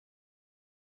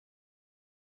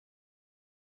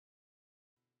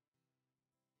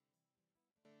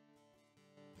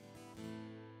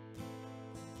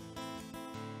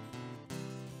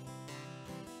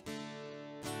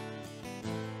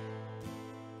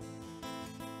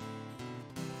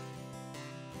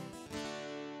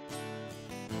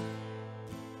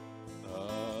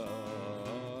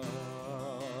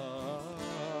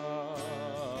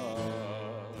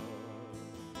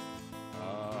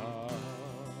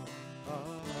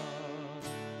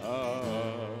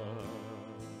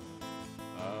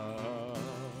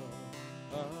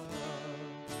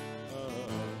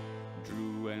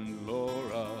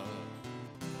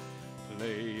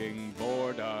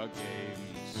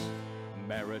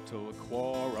marital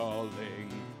quarreling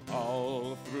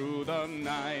all through the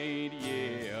night,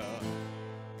 yeah.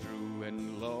 Drew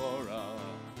and Laura,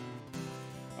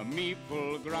 a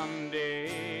meeple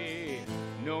grande,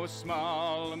 no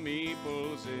small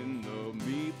meeples in the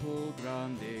meeple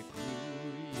grande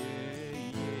crew, yeah,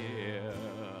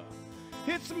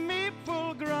 yeah. It's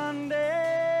meeple grande,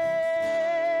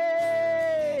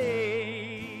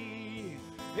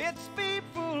 it's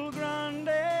meeple grande.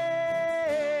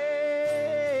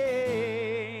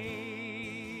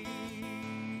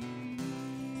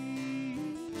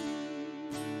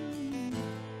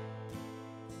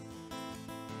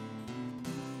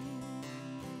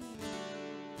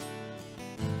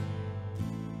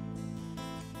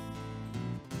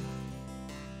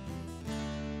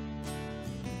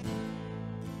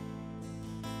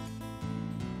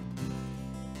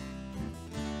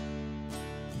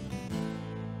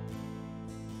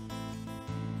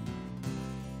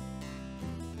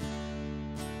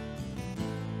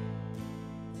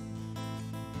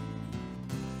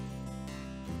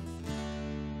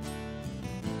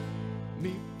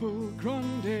 Meeple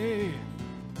grande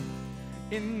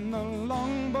in the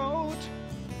longboat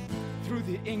through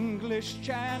the English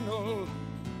Channel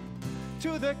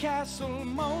to the castle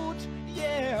moat,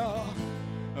 yeah.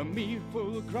 A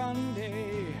meeple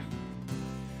grande,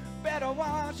 better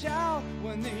watch out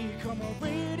when they come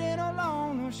wading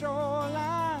along the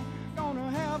shoreline.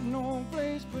 Gonna have no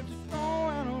place but to throw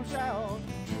animals out.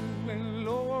 Drew and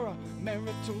Laura,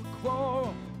 marital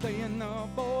quarrel, playing the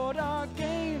border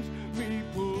games.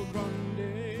 Meeple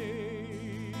grande.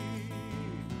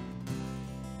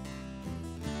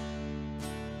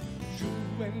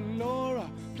 Drew and Laura,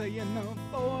 playing the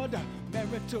border,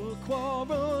 marital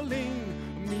quarreling.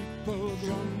 Meeple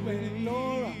grande.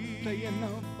 Laura, playing the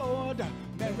border,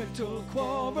 marital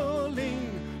quarreling.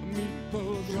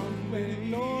 Meeple grande.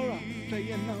 Laura,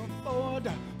 playing the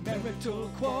border, marital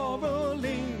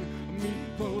quarreling.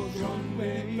 Meeple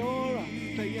grande. Laura,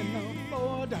 playing the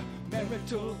border,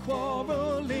 marital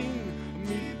quarreling.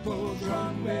 Meeple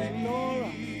grande.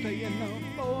 Laura, playing the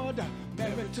border,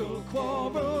 marital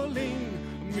quarreling.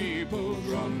 Meeple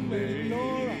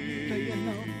grande. Laura, playing the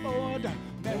border,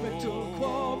 marital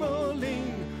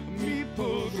quarreling.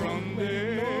 Meeple grande. Laura, playing the border, marital quarreling. Meeple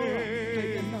grande. Laura,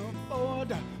 playing the border,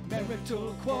 marital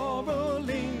quarreling.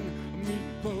 Meeple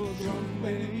grande.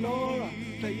 Laura,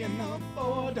 playing the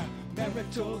border,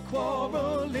 marital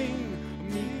quarreling.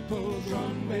 Meeple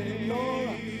grande.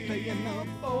 Laura, playing the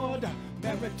border,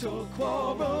 marital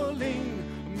quarreling.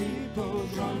 Meeple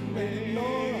grande.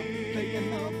 Laura, playing the border, marital quarreling. Meeple grande. Laura,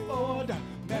 playing the border,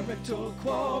 marital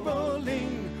quarreling.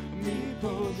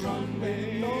 Meeple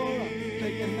grande. Laura,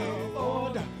 playing the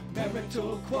border,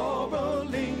 marital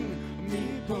quarreling.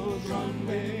 Meeple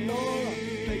grande. Laura,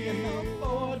 playing the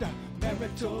border,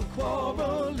 marital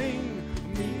quarreling.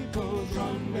 Meeple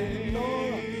grande.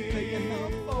 Laura, playing the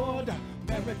border, marital quarreling. Meeple grande. Laura, playing the border,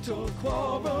 marital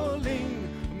quarreling.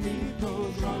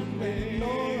 Meeple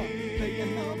grande. Laura,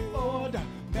 playing the border,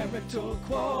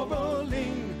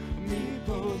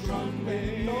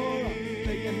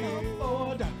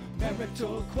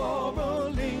 marital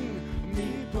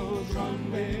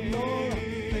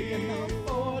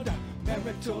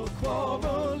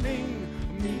quarreling.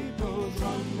 Meeple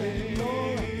grande.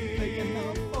 Laura, playing the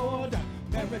border,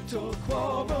 marital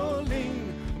quarreling.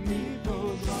 Meeple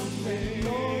grande.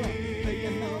 Laura,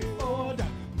 playing the border,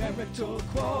 marital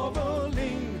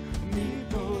quarreling.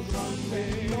 Meeple grande.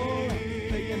 Laura,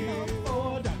 playing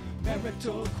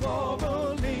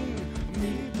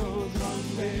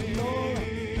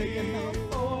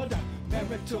the border,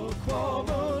 marital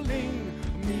quarreling.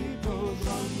 Meeple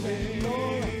grande.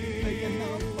 Laura, playing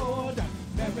the border,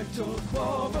 marital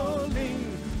quarreling.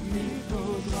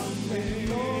 Meeple grande.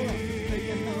 Laura,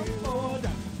 playing the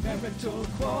border, marital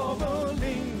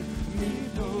quarreling.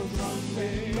 Meeple grande.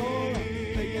 Laura,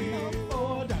 playing the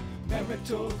border,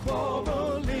 marital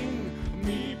quarreling.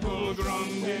 Meeple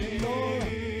grande. Laura,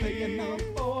 playing the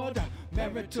border,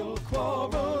 marital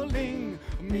quarreling.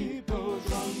 Meeple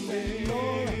grande.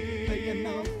 Laura, playing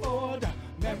the border,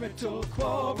 marital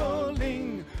quarreling.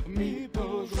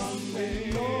 Meeple grande.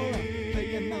 Laura,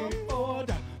 playing the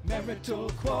border, marital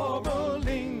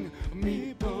quarreling.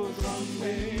 Meeple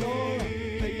grande. Laura,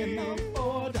 playing the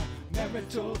border,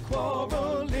 marital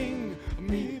quarreling.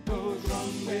 Meeple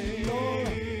grande.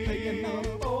 Laura, playing the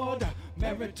border,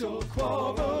 marital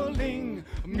quarreling.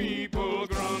 Meeple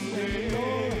grande.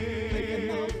 Laura, playing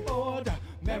the border,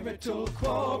 marital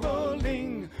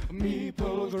quarreling.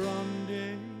 Meeple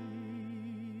grande.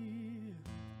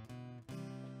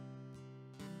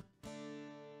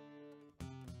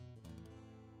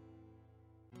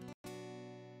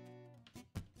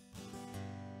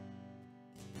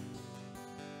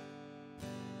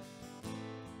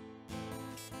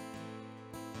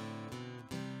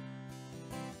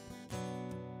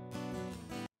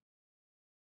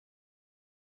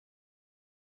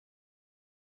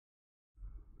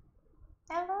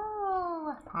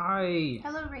 Hello. Hi.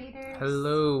 Hello, Raiders.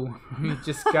 Hello. We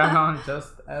just got on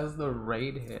just as the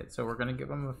raid hit, so we're gonna give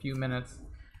them a few minutes.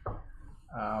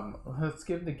 Let's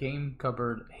give the game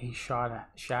cupboard a shout out.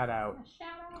 A shout out.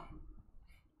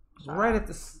 Right at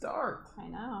the start. I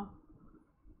know.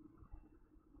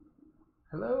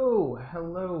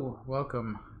 Hello.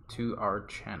 Welcome to our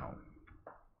channel.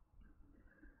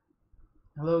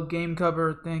 Hello, game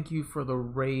cupboard. Thank you for the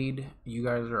raid. You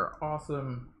guys are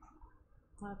awesome.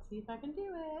 Let's see if I can do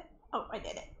it. Oh, I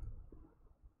did it.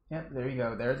 Yep, there you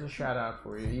go. There's a shout out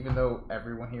for you, even though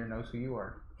everyone here knows who you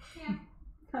are. Yeah.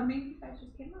 I mean, you guys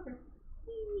just came over.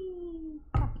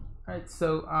 Alright,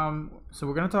 so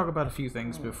we're gonna talk about a few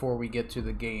things before we get to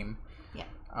the game.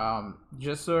 Yeah.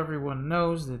 Just so everyone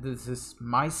knows that this is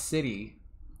my city.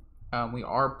 We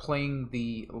are playing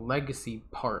the legacy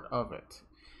part of it.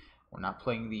 We're not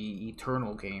playing the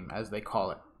eternal game, as they call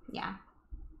it. Yeah.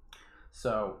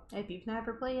 So, if you've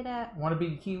never played it, Wanna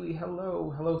Be Kiwi,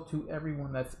 hello to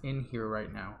everyone that's in here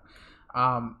right now.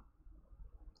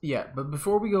 Yeah, but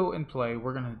before we go and play,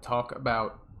 we're gonna talk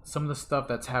about some of the stuff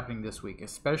that's happening this week,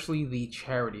 especially the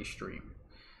charity stream.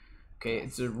 Okay,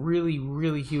 it's a really,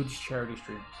 really huge charity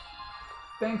stream.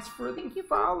 Thank you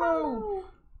follow.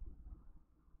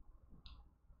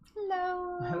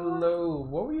 Hello.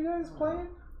 What were you guys playing?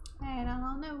 I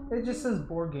don't know. It just says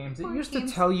board games. It used games.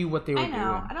 to tell you what they were doing. I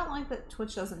know. I don't like that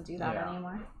Twitch doesn't do that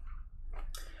anymore.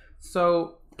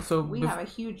 So we have a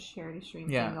huge charity stream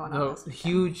thing going on this weekend.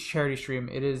 Huge charity stream.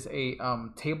 It is a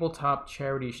tabletop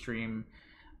charity stream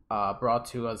brought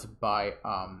to us by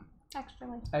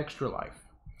Extra Life.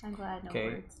 I'm glad I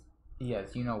know words.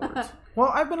 Yes, you know words. Well,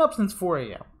 I've been up since 4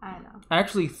 a.m. I know.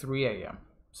 Actually 3 a.m.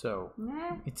 So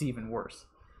Nah. it's even worse.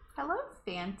 Hello,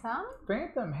 Phantom.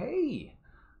 Phantom, hey.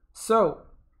 So,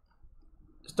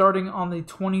 starting on the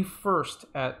 21st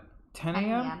at 10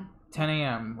 a.m.? 10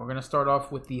 a.m. We're going to start off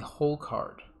with the whole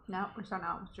card. No, we're starting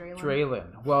out with Draylon.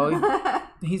 Draylon. Well,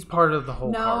 he's part of the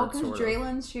whole card. No, because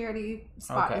Draylon's charity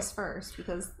spot is first,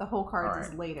 because the whole card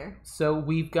is later. So,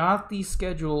 we've got the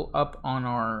schedule up on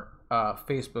our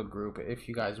Facebook group if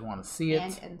you guys want to see it.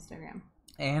 And Instagram.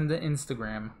 And the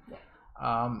Instagram.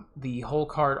 Yeah. The whole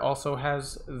card also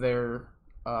has their...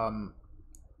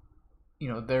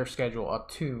 their schedule up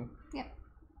too. Yep.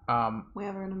 We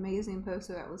have an amazing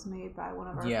poster that was made by one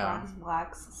of our friends,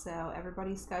 Lex. So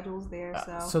everybody's schedule's there.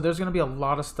 So there's going to be a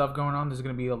lot of stuff going on. There's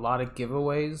going to be a lot of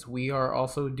giveaways. We are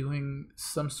also doing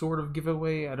some sort of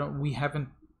giveaway. We haven't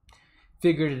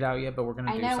figured it out yet, but we're going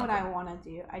to do something. I know what I want to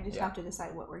do. I just have to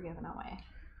decide what we're giving away.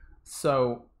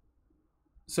 So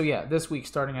yeah, this week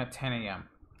starting at 10 a.m.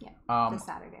 Yeah.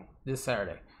 This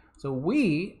Saturday. So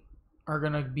we are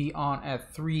going to be on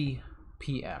at 3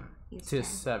 p.m. Eastern. to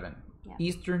 7 Yeah.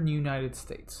 Eastern United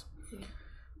States. Yeah.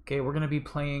 Okay, we're gonna be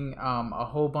playing a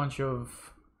whole bunch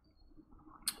of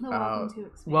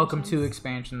the welcome to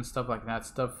expansions, stuff like that,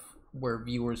 stuff where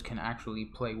viewers can actually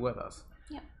play with us.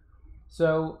 Yep.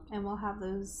 So and we'll have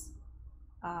those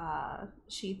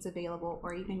sheets available,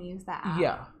 or you can use the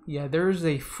app. Yeah. There's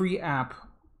a free app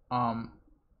on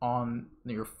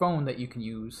your phone that you can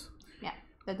use. Yeah,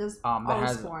 that does that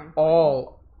has scoring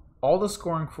all the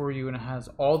scoring for you, and it has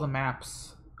all the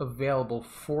maps available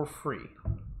for free.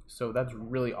 So that's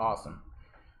really awesome.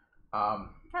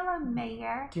 Hello,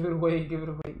 Mayor. Give it away.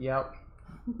 Yep.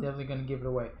 Definitely gonna give it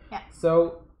away. Yeah.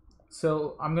 So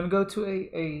I'm gonna go to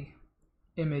a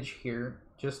image here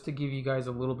just to give you guys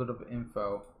a little bit of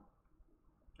info.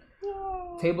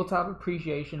 Yay. Tabletop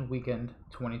Appreciation Weekend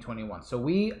 2021. So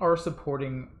we are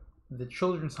supporting the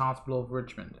Children's Hospital of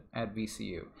Richmond at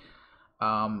VCU.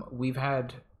 We've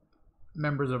had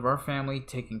members of our family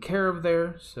taken care of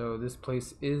there, so this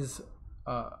place is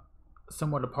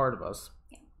somewhat a part of us.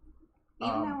 Yeah.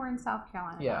 Even though we're in South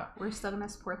Carolina, we're still going to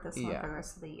support this one for the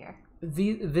rest of the year.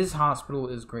 This hospital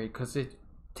is great because it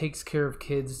takes care of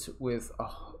kids with a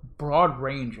broad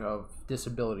range of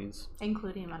disabilities,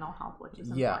 including mental health, which is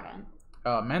important.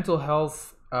 Mental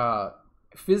health,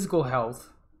 physical health,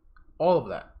 all of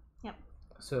that.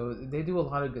 So they do a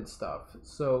lot of good stuff.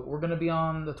 So we're going to be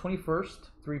on the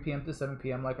 21st, 3 p.m. to 7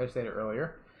 p.m., like I stated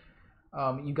earlier.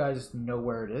 You guys know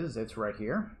where it is. It's right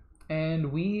here.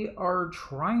 And we are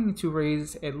trying to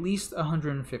raise at least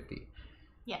 150.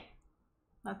 Yeah.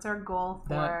 That's our goal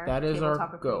for that is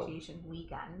our goal. Appreciation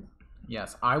Weekend.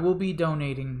 Yes. I will be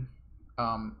donating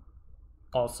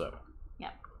also.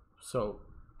 Yep. So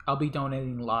I'll be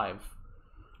donating live.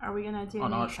 Are we gonna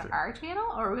donate to our channel,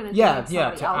 or are we gonna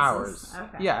donate to ours?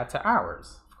 Okay. Yeah, to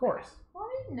ours, of course. Well,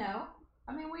 I didn't know.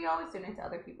 I mean, we always donate to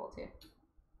other people too.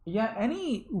 Yeah,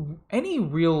 any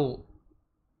real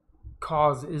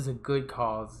cause is a good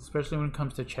cause, especially when it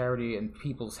comes to charity and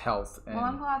people's health. And well,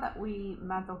 I'm glad that we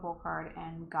met the whole card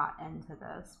and got into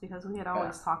this because we had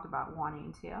always talked about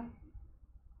wanting to.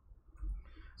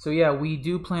 So yeah, we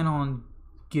do plan on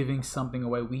giving something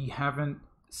away. We haven't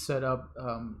set up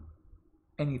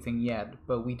anything yet,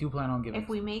 but we do plan on giving. If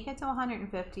we make it to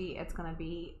 150, it's going to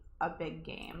be a big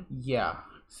game. Yeah,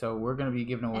 so we're going to be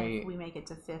giving away. And if we make it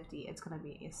to 50, it's going to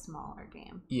be a smaller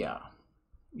game. Yeah.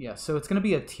 So it's going to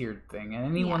be a tiered thing, and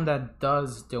anyone that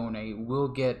does donate will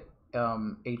get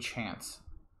a chance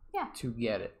to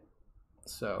get it.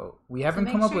 So we haven't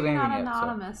come up with anything yet. You're not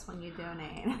anonymous when you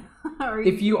donate.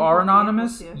 If you are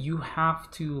anonymous, you have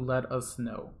to let us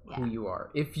know who you are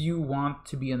if you want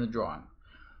to be in the drawing.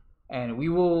 And we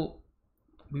will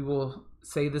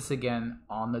say this again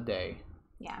on the day.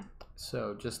 Yeah.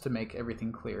 So just to make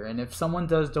everything clear. And if someone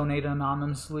does donate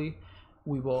anonymously,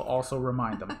 we will also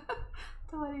remind them.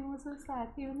 The wedding was so sad.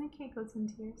 Even the cake was in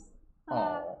tears.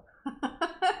 Oh.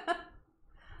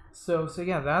 So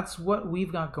yeah, that's what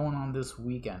we've got going on this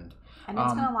weekend. And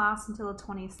it's going to last until the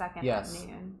 22nd at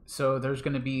noon. So there's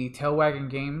going to be Tail Wagging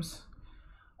Games,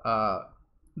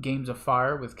 Games of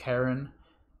Fire with Karen,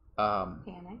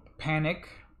 Panic,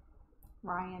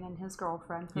 Ryan and his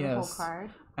girlfriend for the whole card.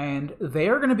 And they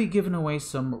are going to be giving away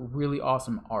some really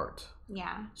awesome art.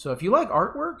 Yeah. So if you like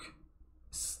artwork,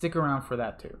 stick around for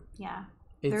that too. Yeah.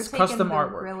 It's custom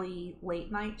artwork. Really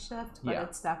late night shift, but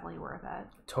it's definitely worth it.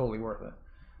 Totally worth it.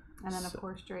 And then, of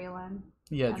course, Draylin.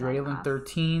 Yeah, Draylin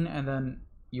 13, and then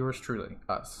yours truly,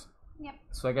 us. Yep.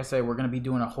 So like I said, we're going to be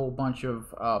doing a whole bunch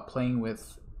of playing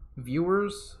with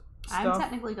viewers stuff. I'm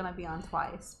technically going to be on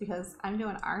twice because I'm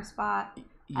doing our spot,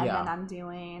 and then I'm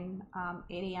doing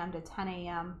 8 a.m. to 10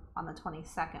 a.m. on the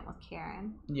 22nd with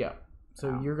Karen. Yeah.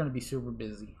 So you're going to be super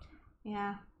busy.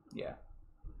 Yeah. Yeah.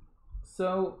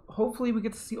 So hopefully we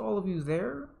get to see all of you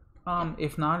there.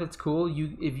 If not, it's cool.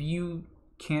 If you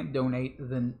can't donate,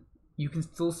 then you can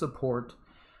still support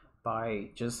by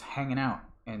just hanging out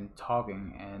and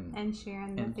talking and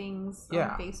sharing the things on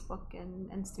Facebook and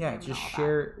Instagram. Yeah, just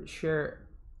share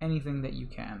anything that you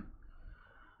can.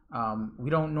 We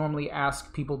don't normally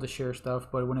ask people to share stuff,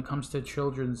 but when it comes to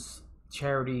children's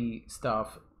charity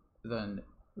stuff, then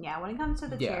when it comes to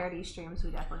the charity streams,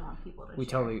 we definitely want people to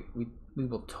share. We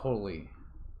will totally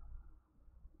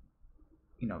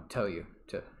tell you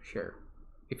to share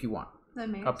if you want. The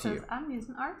mayor says, I'm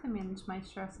using art to manage my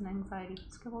stress and anxiety.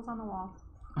 Scribbles on the walls.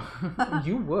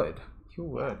 You would.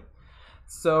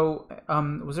 So,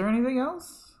 was there anything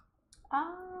else?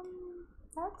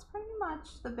 That's pretty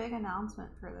much the big announcement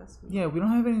for this week. Yeah, we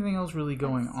don't have anything else really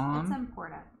going on. It's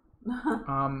important.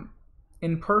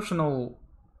 In personal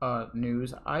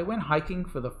news, I went hiking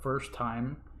for the first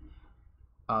time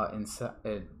in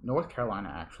North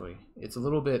Carolina, actually. It's a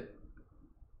little bit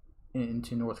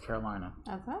into North Carolina.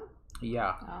 That's it?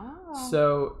 Yeah. Oh.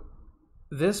 So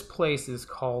this place is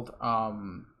called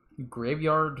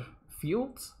Graveyard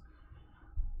Fields,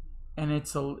 and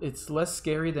it's less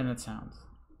scary than it sounds.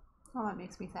 Well, that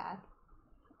makes me sad.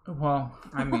 Well,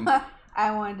 I mean,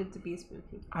 I wanted it to be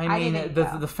spooky. I mean,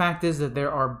 the fact is that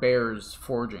there are bears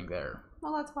foraging there.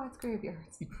 Well, that's why it's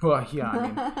graveyards. Well, yeah. I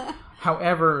mean,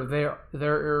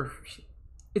 however,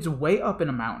 it's way up in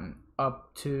a mountain,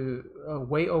 up to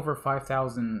way over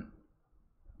 5,000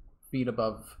 feet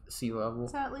above sea level.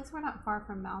 So at least we're not far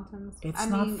from mountains. It's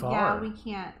not far. Yeah, we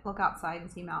can't look outside and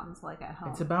see mountains like at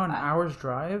home. It's about an hour's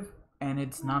drive, and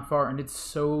it's not far, and it's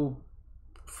so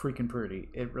freaking pretty.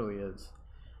 It really is.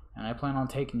 And I plan on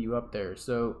taking you up there.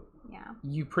 So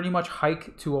you pretty much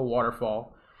hike to a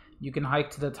waterfall. You can hike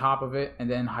to the top of it and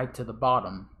then hike to the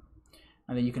bottom.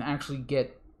 And then you can actually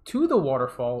get to the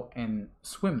waterfall and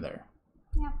swim there.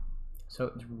 Yeah.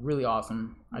 So it's really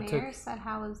awesome. Mayor said,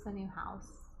 how is the new house?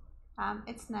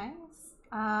 It's nice.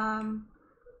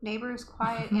 Neighbors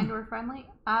quiet and or friendly.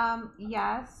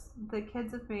 Yes, the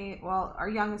kids have made, our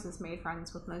youngest has made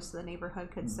friends with most of the neighborhood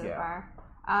kids so far.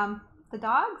 The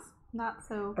dogs, not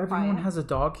so Everyone quiet. has a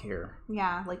dog here.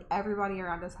 Yeah, like everybody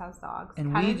around us has dogs.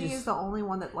 And Kennedy is the only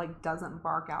one that doesn't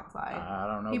bark outside. I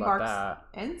don't know he about barks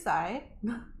that. Inside,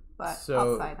 but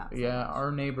outside not so much.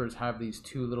 Our neighbors have these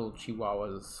two little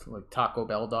Chihuahuas, like Taco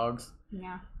Bell dogs.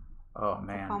 Yeah. Oh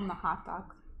man. They call them the hot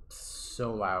dogs.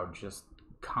 So loud, just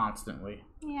constantly.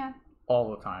 Yeah.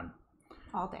 All the time.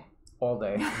 All day. All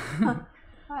day.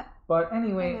 But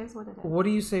anyway, it is what it is. What do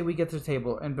you say we get to the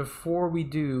table? And before we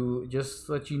do, just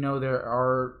let you know there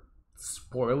are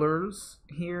spoilers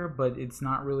here, but it's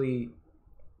not really...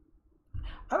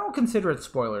 I don't consider it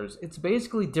spoilers. It's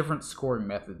basically different scoring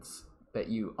methods that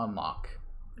you unlock.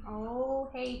 Oh,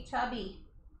 hey, Chubby.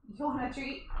 You want a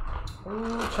treat?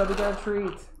 Oh, Chubby got a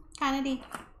treat. Kennedy,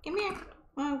 come here.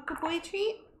 Want a good boy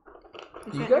treat?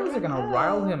 You guys are gonna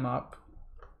rile him up.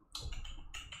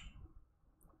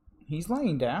 He's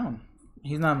laying down.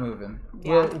 He's not moving.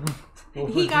 Yeah. We'll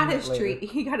he got his later. treat.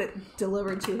 He got it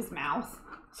delivered to his mouth.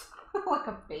 Like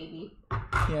a baby.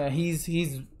 Yeah,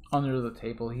 he's under the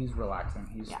table. He's relaxing.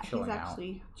 He's chilling out. He's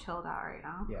actually chilled out right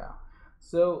now. Yeah.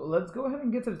 So let's go ahead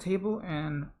and get to the table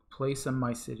and play some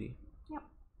My City. Yep.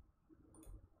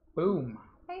 Boom.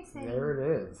 Hey, City. There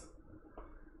it is.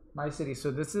 My City.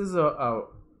 So this is a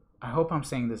I hope I'm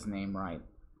saying this name right.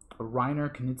 A Reiner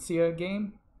Knizia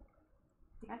game.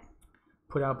 Yes.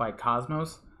 Put out by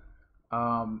Cosmos.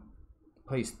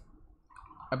 Plays.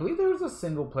 I believe there's a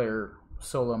single player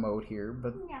solo mode here,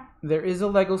 but there is a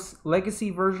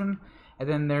legacy version, and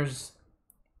then there's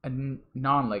a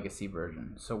non-legacy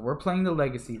version. So we're playing the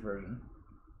legacy version,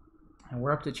 and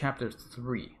we're up to chapter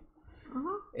 3.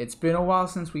 It's been a while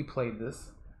since we played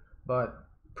this, but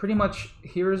pretty much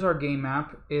here's our game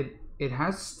map. It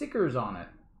has stickers on it,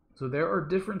 so there are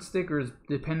different stickers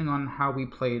depending on how we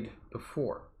played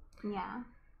before. Yeah.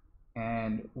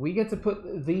 And we get to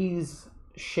put these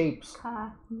shapes.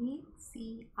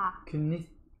 Knizia.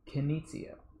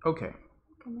 Okay.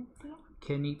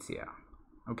 Knizia.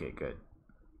 Okay, good.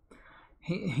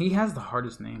 He has the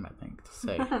hardest name, I think, to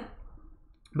say.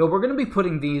 But we're going to be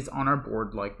putting these on our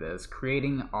board like this,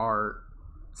 creating our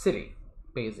city,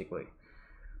 basically.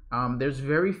 There's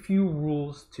very few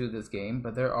rules to this game,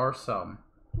 but there are some.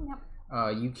 Yep.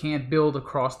 You can't build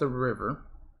across the river.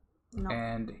 No.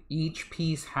 And each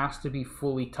piece has to be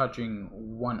fully touching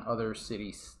one other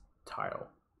city's tile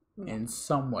in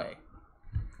some way.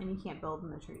 And you can't build in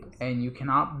the trees. And you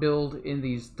cannot build in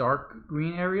these dark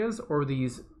green areas or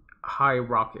these high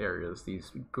rock areas,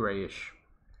 these grayish.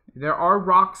 There are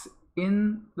rocks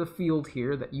in the field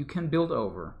here that you can build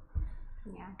over.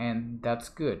 Yeah. And that's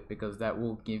good because that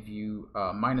will give you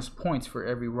minus points for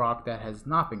every rock that has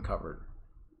not been covered.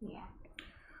 Yeah.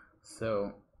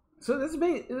 So this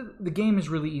the game is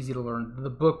really easy to learn. The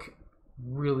book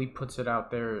really puts it out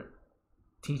there,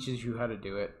 teaches you how to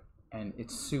do it, and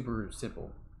it's super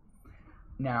simple.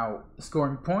 Now,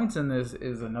 scoring points in this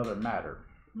is another matter.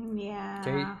 Yeah.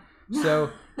 Okay? So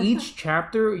each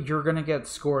chapter, you're going to get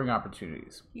scoring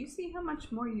opportunities. You see how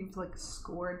much more you've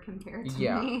scored compared to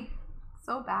Yeah. me?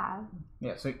 So bad.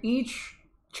 Yeah, so each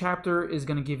chapter is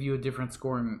going to give you a different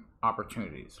scoring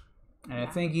opportunities. And I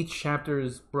think each chapter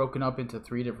is broken up into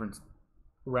 3 different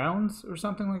rounds or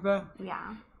something like that.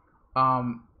 Yeah.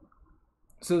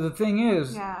 So the thing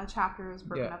is... Yeah, a chapter is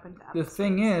broken up into episodes. The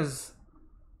thing is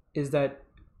that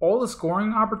all the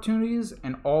scoring opportunities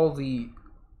and all the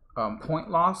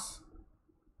point loss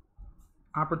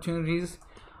opportunities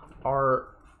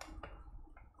are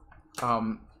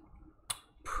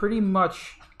pretty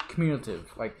much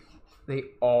cumulative. They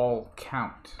all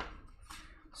count.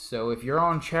 So if you're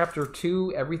on chapter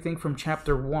 2, everything from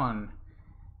chapter 1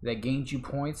 that gains you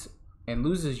points and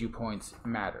loses you points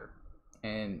matter.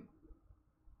 And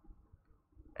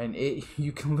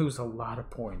you can lose a lot of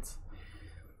points.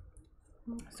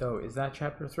 So is that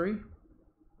chapter 3?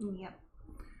 Yep.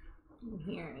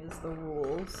 Here is the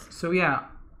rules. So yeah.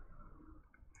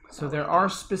 So there are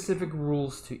specific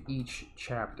rules to each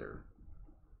chapter.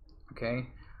 Okay?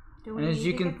 Do we need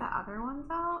to get the other ones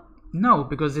out? No,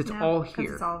 because it's all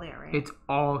here. It's all there, right? It's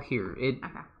all here. It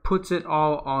puts it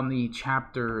all on the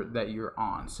chapter that you're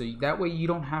on. So that way you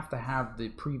don't have to have the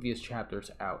previous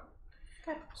chapters out.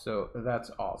 Okay. So that's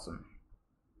awesome.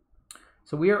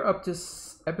 So we are up to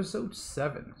episode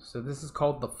 7. So this is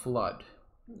called The Flood.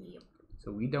 Yep.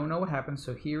 So we don't know what happened.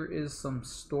 So here is some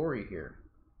story here.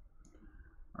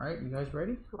 All right, you guys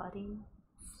ready? Flooding.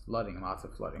 Flooding, lots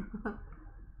of flooding.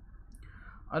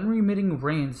 Unremitting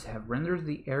rains have rendered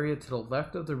the area to the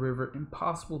left of the river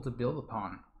impossible to build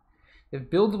upon. If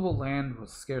buildable land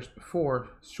was scarce before,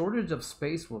 shortage of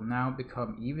space will now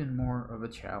become even more of a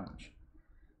challenge.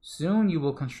 Soon you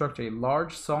will construct a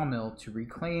large sawmill to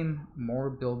reclaim more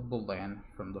buildable land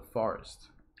from the forest.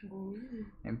 Ooh.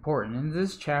 Important. In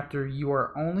this chapter, you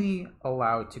are only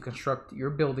allowed to construct your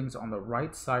buildings on the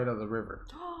right side of the river.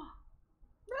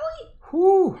 Really?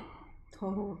 Whew!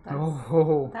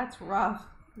 Oh, that's rough.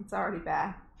 It's already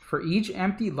bad. For each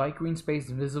empty light green space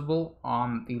visible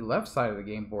on the left side of the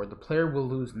game board, the player will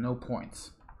lose no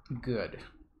points. Good.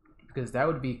 Because that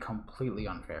would be completely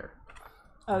unfair.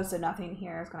 Oh, so nothing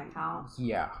here is going to count?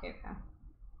 Yeah. Okay.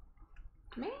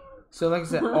 Man. So like I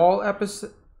said,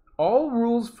 all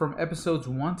rules from episodes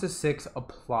 1 to 6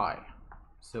 apply.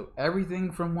 So everything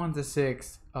from 1 to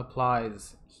 6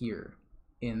 applies here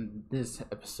in this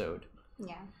episode.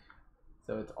 Yeah.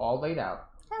 So it's all laid out.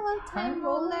 Hello, Time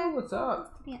Roller. What's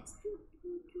up? Dance.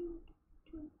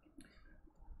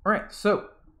 All right, so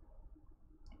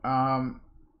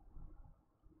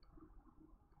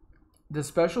the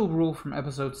special rule from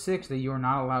episode 6 that you are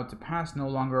not allowed to pass no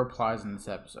longer applies in this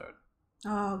episode.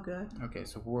 Oh, good. Okay,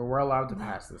 so we're allowed to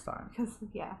pass this time. Because,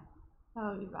 yeah, that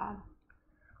would be bad.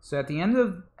 So at the end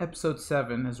of episode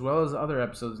 7, as well as other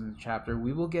episodes in the chapter,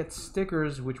 we will get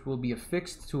stickers which will be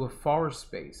affixed to a forest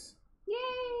space.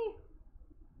 Yay!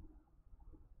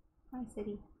 My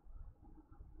city.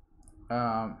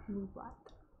 What?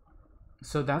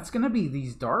 So that's going to be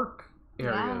these dark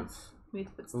areas. Yeah. We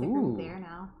have to put stickers Ooh. there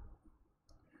now.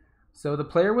 So the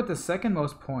player with the second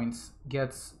most points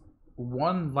gets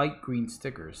 1 light green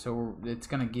sticker. So it's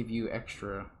going to give you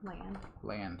extra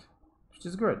land, which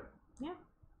is good. Yeah.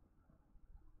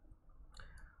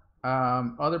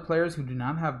 Other players who do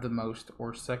not have the most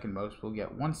or second most will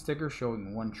get 1 sticker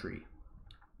showing 1 tree.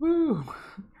 Woo!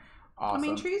 Awesome. I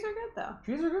mean, trees are good, though.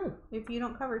 Trees are good. If you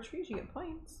don't cover trees, you get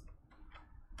points.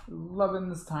 Loving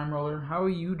this time roller. How are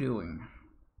you doing?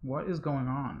 What is going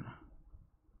on?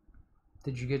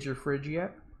 Did you get your fridge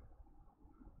yet?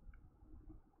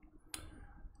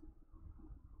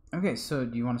 Okay, so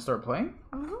do you want to start playing?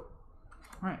 Mm-hmm.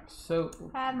 Alright, so...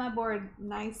 I had my board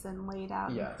nice and laid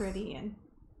out Yes. and pretty and,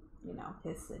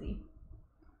 his city.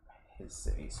 His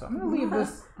city. So I'm gonna leave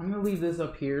this. I'm gonna leave this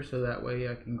up here so that way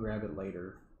I can grab it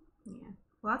later. Yeah.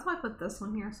 Well, that's why I put this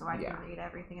one here so I Yeah. can read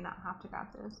everything and not have to grab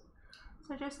this.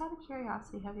 So just out of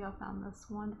curiosity, have y'all found this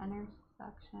one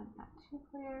intersection at 2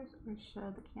 players, or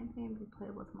should the campaign be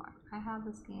played with more? I have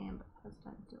this game, but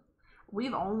President do.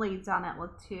 We've only done it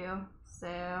with 2,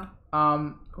 so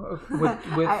with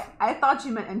I thought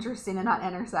you meant interesting and not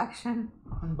intersection.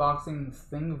 unboxing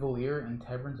Thingvellir and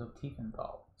Taverns of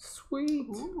Tiefenthal. Sweet.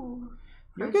 Ooh.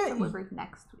 You're First getting delivered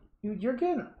next week. you're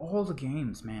getting all the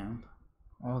games, man.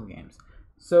 All the games.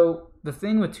 So the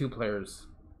thing with 2 players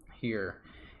here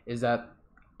is that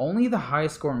only the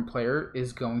highest scoring player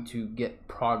is going to get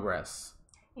progress.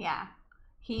 Yeah.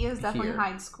 He is definitely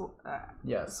Here.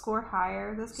 Yes. scored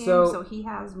higher this game, So, so he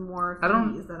has more I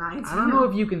don't- fees than I do. I don't know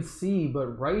if you can see, but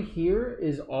right here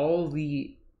is all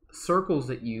the circles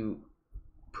that you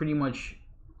pretty much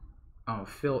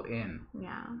fill in.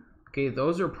 Yeah. Okay,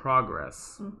 those are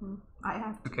progress. Mm-hmm. I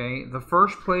have to. Okay, the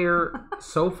first player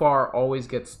so far always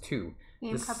gets 2.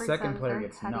 Game The coverage second says player they're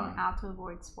gets heading none. out to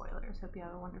avoid spoilers. Hope you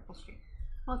have a wonderful stream.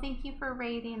 Well, thank you for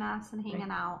rating us and hanging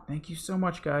out. Thank you so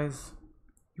much, guys.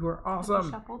 You are Have you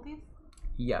awesome. shuffled these?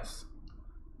 Yes.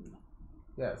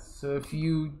 Yes. So if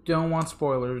you don't want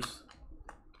spoilers,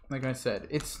 like I said,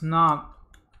 it's not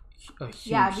a huge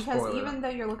Yeah, because spoiler. even though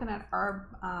you're looking at our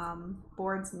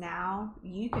boards now,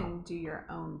 you can do your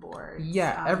own boards.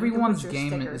 Yeah, You can everyone's put your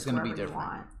game stickers is going to be wherever you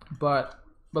different. want.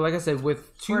 But like I said,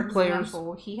 with 2 For players.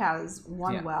 example, he has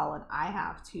 1 Yeah. well and I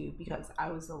have 2 because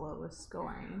I was the lowest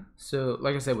scoring. So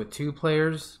like I said, with 2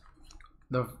 players,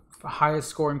 the highest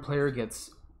scoring player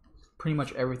gets pretty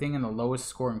much everything, and the lowest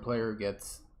scoring player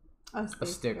gets a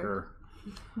sticker.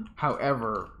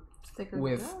 However, Stickers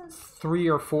with good. 3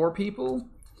 or 4 people,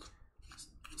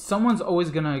 someone's always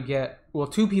gonna get. Well,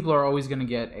 2 people are always gonna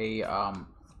get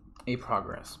a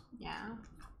progress. Yeah.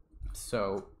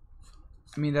 So,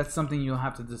 I mean, that's something you'll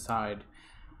have to decide.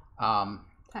 Time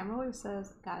Roller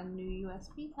says, got a new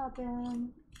USB hub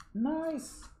in.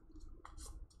 Nice.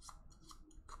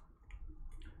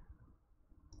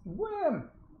 Wham!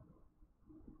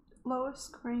 Lowest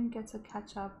scoring gets a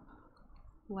catch up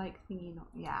like thingy.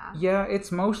 Yeah. Yeah,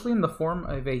 it's mostly in the form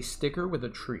of a sticker with a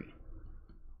tree.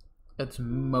 That's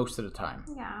most of the time.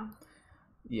 Yeah.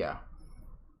 Yeah.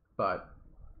 But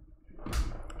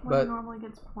One normally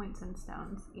gets points and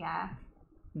stones. Yeah.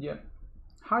 yeah.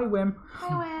 Hi, Wim.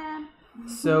 Hi, Win.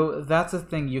 So that's the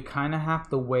thing. You kind of have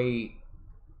to weigh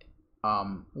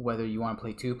whether you want to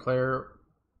play 2 player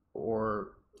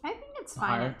or I think it's fine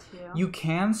higher. at 2. You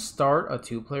can start a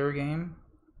 2-player game.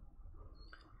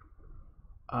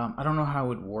 I don't know how it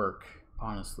would work,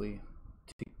 honestly,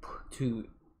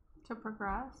 to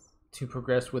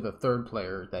progress with a 3rd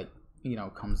player that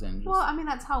comes in. Well, I mean,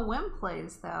 that's how Wim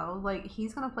plays, though. Like,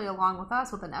 he's going to play along with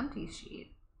us with an empty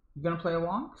sheet. You gonna play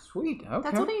along? Sweet. Okay.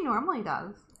 That's what he normally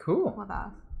does Cool. with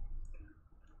us.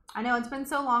 I know, it's been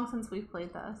so long since we've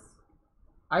played this.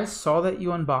 I saw that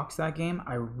you unboxed that game.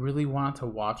 I really wanted to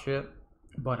watch it,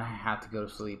 but I had to go to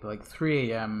sleep. Like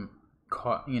 3 a.m.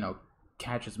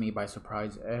 catches me by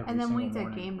surprise every And then we single did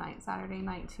morning. game night Saturday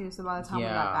night, too, so by the time we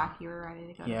Yeah. got back, you were ready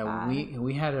to go to bed.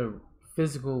 we had a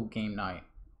physical game night.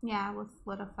 Yeah, with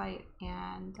Litafite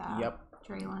and Yep.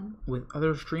 Draylon. With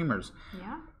other streamers.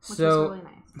 Yeah, which So- is really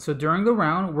nice. So during the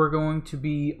round, we're going to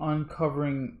be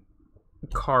uncovering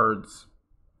cards,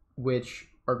 which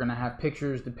are going to have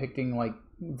pictures depicting like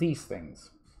these things.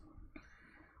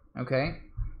 Okay?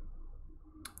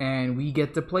 And we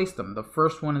get to place them. The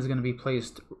first one is going to be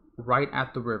placed right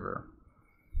at the river.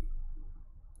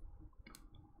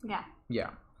 Yeah.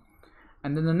 Yeah.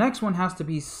 And then the next one has to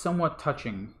be somewhat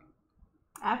touching.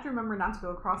 I have to remember not to go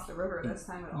across the river this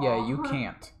time at all. Yeah, you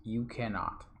can't. You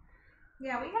cannot.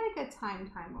 Yeah, we had a good time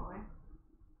away.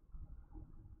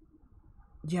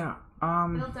 Yeah.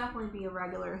 It'll definitely be a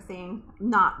regular thing.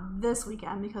 Not this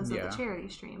weekend because of the charity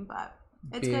stream, but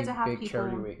it's good to have people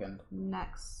charity weekend.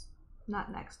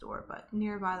 not next door, but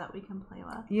nearby that we can play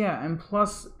with. Yeah, and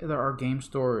plus our game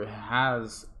store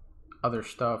has other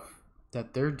stuff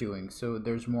that they're doing, so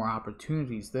there's more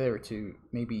opportunities there to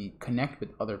maybe connect with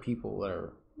other people that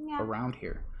are around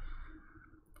here.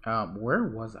 Where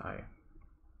was I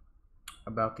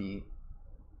about the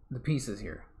pieces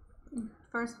here?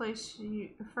 First piece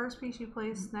you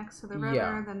place next to the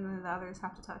river, then the others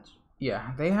have to touch.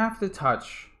 Yeah, they have to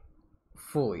touch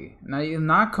fully.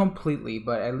 Not completely,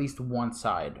 but at least one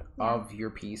side of your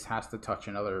piece has to touch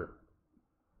another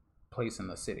place in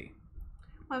the city.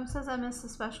 Mom says I missed the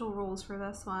special rules for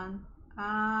this one.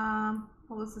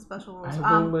 What was the special rules?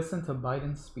 I will listen to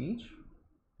Biden's speech.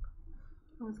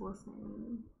 I was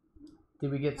listening.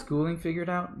 Did we get schooling figured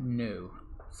out? No.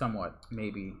 Somewhat.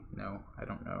 Maybe. No. I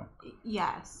don't know.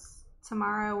 Yes.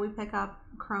 Tomorrow we pick up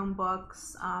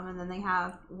Chromebooks, and then they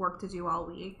have work to do all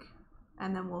week.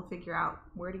 And then we'll figure out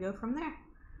where to go from there.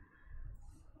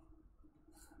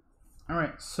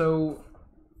 Alright, so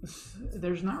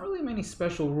there's not really many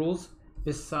special rules.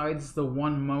 Besides the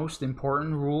one most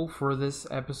important rule for this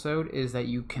episode is that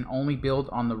you can only build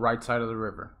on the right side of the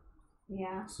river.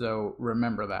 Yeah. So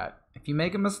remember that. If you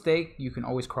make a mistake, you can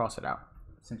always cross it out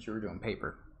since you were doing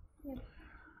paper. Yeah.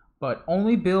 But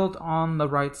only build on the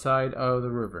right side of the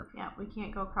river. Yeah, we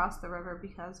can't go across the river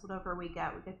because whatever we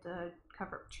get to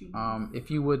cover up trees.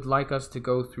 If you would like us to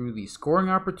go through the scoring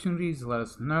opportunities, let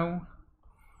us know.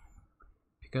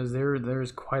 Because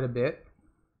there's quite a bit.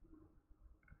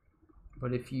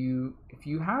 But if you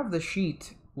have the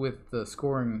sheet with the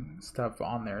scoring stuff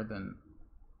on there, then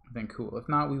cool. If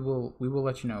not, we will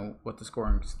let you know what the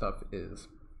scoring stuff is.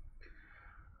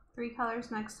 3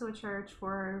 colors next to a church,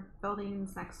 4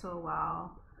 buildings next to a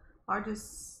well.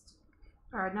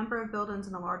 Number of buildings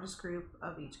in the largest group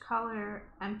of each color.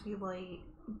 Empty light,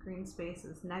 green space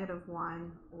is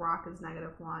 -1. Rock is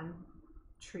 -1.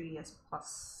 Tree is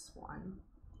 +1.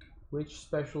 Which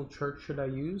special church should I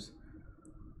use?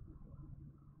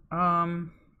 I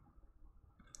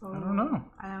don't know.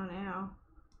 I don't know.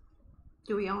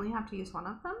 Do we only have to use one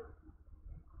of them?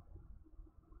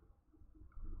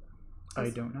 I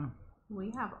don't know.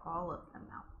 We have all of them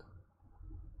out.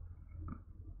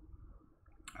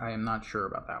 I am not sure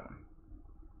about that one.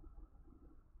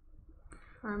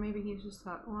 Or maybe he's just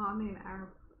thought, well, I mean,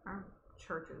 our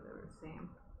churches are the same,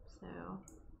 so.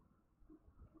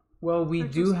 Well, we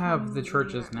do have the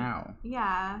churches now.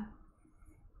 Yeah.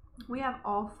 We have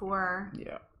all 4.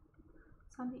 Yeah.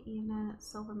 Sunday evening at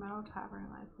Silver Meadow Tavern,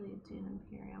 I played Dune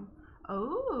Imperium.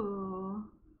 Oh.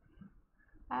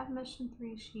 I have Mission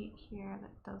 3 sheet here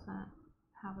that doesn't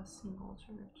have a single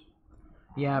church.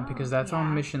 Yeah, because that's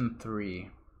on Mission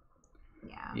 3.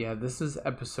 Yeah. Yeah, this is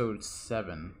episode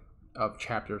 7 of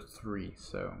chapter 3,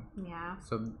 so. Yeah.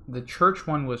 So the church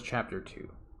one was chapter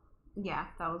 2. Yeah,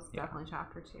 that was definitely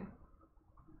chapter 2.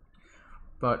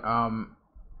 But, oh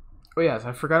yes,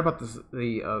 I forgot about this,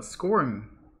 the scoring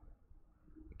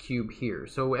cube here.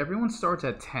 So everyone starts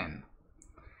at 10.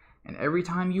 And every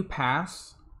time you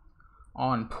pass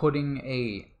on putting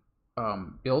a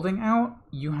building out,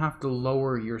 you have to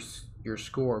lower your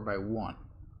score by 1.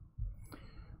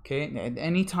 Okay, and at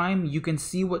any time you can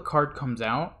see what card comes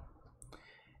out,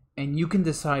 and you can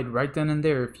decide right then and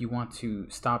there if you want to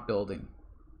stop building.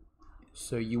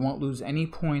 So you won't lose any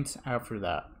points after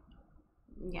that.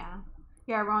 Yeah.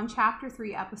 Yeah, we're on chapter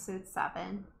 3, episode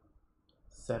 7.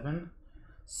 7?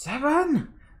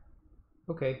 7?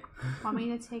 Okay. Want me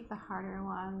to take the harder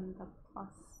one, the plus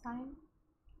sign?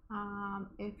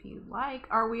 If you like.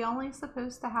 Are we only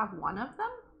supposed to have one of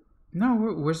them? No,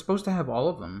 we're supposed to have all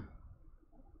of them.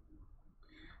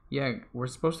 Yeah, we're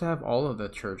supposed to have all of the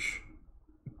church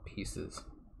pieces.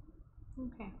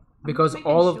 Okay. Because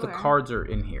all of the cards are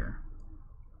in here.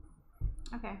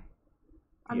 Okay.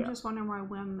 I'm just wondering why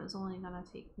Whim is only going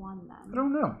to take 1 then. I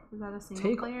don't know. Is that a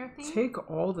single player thing? Take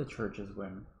all the churches,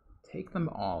 Whim. Take them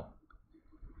all.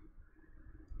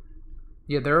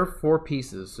 Yeah, there are 4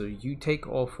 pieces, so you take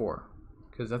all 4.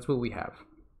 Because that's what we have.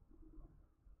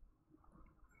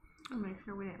 I'll make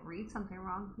sure we didn't read something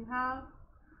wrong. You have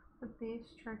the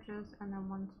base churches and then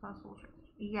 1 special church.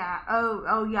 Yeah.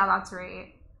 Oh yeah, that's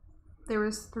right. There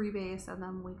was 3 base and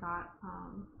then we got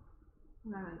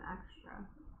And then an extra.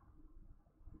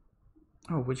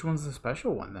 Oh, which one's the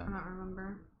special one then? I don't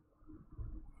remember.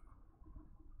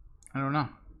 I don't know.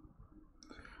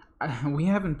 We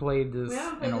haven't played this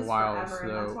in a while, forever, so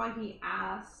and that's why he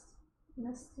asked.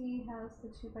 Misty has the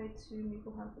 2x2,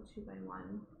 Maple has the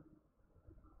 2x1.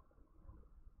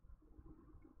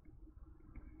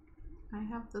 I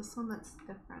have this one that's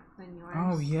different than yours.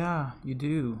 Oh yeah, you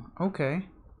do. Okay.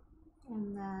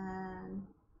 And then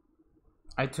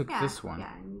I took this one.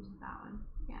 Yeah, I used that one.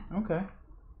 Yeah. Okay.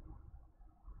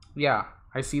 Yeah,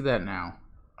 I see that now.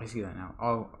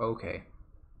 Oh, okay.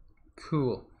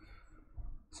 Cool.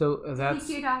 So that's...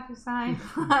 Thank you, Dr. Sign.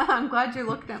 I'm glad you're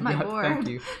looking at my board. Thank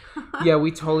you. Yeah,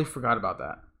 we totally forgot about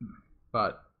that.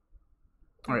 But...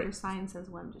 Dr. Sign says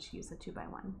one, just use a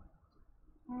 2x1.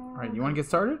 Alright, you want to get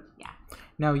started? Yeah.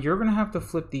 Now, you're going to have to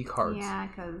flip the cards. Yeah,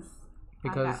 because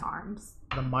I've got arms.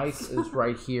 The mic is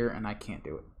right here, and I can't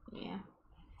do it. Yeah.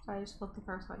 So I just flipped the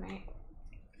first one, right?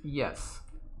 Yes.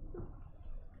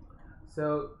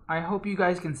 So, I hope you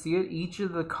guys can see it. Each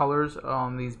of the colors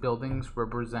on these buildings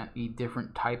represent a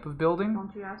different type of building.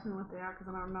 Don't you ask me what they are, because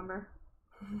I don't remember.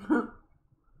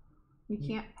 You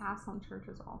can't pass on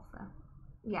churches also.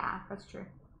 Yeah, that's true.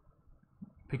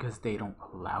 Because they don't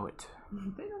allow it.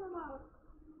 They don't allow it.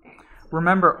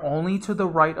 Remember, only to the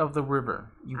right of the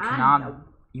river. You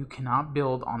cannot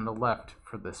build on the left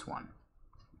for this one.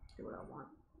 Do what I want.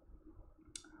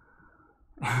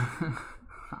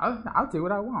 I'll do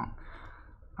what I want.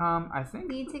 I think...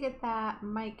 Need to get that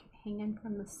mic hanging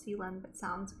from the ceiling, but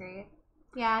sounds great.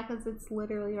 Yeah, because it's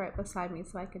literally right beside me,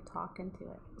 so I could talk into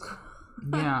it.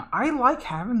 Yeah, I like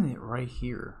having it right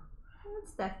here.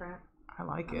 It's different. I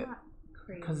like it.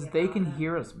 Because they can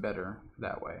hear us better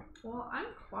that way. Well,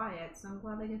 I'm quiet, so I'm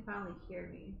glad they can finally hear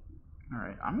me.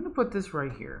 Alright, I'm going to put this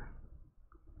right here.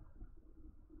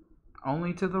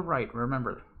 Only to the right,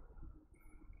 remember.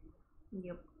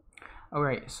 Yep.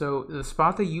 Alright, so the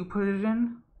spot that you put it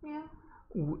in,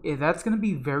 that's going to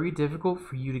be very difficult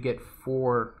for you to get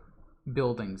 4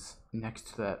 buildings next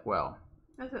to that well.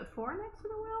 Is it 4 next to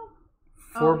the well?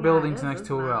 4 buildings next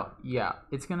to a well. Yeah,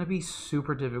 it's going to be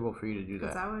super difficult for you to do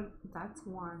that. That's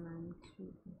 1 and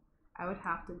 2. I would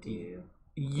have to do...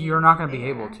 You're not going to be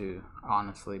able to,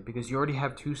 honestly, because you already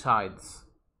have 2 sides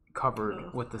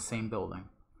covered with the same building.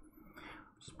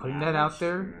 Just putting that out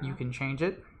there, true. You can change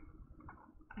it.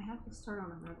 I have to start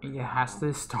on the river. It has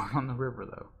to start on the river,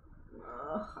 though.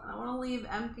 Ugh, I want to leave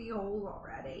empty holes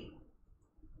already.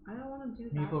 I don't want to do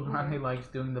that. People apparently likes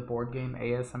doing the board game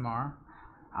ASMR.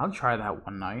 I'll try that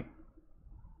one night.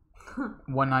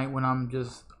 One night when I'm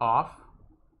just off.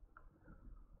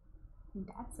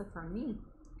 That's it for me.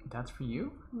 That's for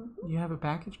you? Mm-hmm. You have a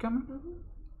package coming?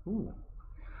 Mm-hmm. Ooh.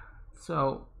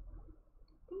 So.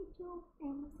 Thank you,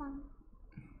 Amazon.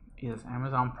 Yes,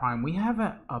 Amazon Prime. We have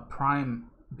a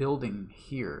Prime building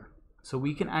here. So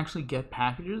we can actually get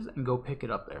packages and go pick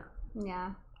it up there.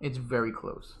 Yeah. It's very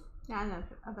close. Yeah, I know.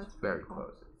 Oh, that's very cool.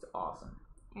 Close. It's awesome.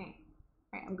 Alright,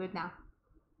 I'm good now.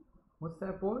 What's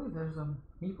that, boy? There's a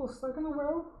meeple stuck in the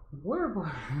well? Where, boy?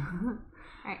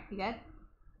 Alright, you good?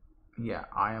 Yeah,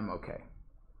 I am okay.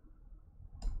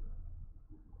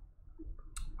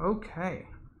 Okay.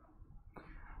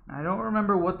 I don't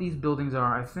remember what these buildings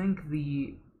are. I think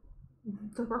the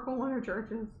purple one are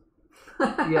churches.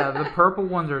 Yeah, the purple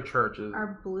ones are churches.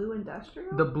 Are blue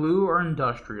industrial? The blue are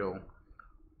industrial.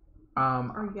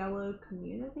 Or yellow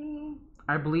community?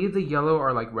 I believe the yellow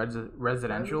are like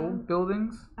residential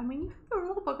buildings. I mean, you have the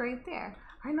rule book right there.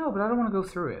 I know, but I don't want to go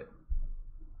through it.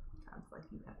 Sounds like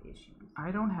you have issues.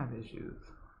 I don't have issues.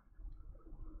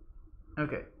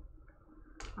 Okay.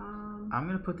 I'm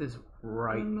going to put this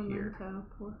right here.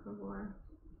 Por favor.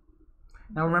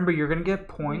 Now remember, you're going to get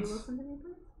points. Will you listen to me,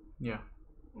 please? Yeah.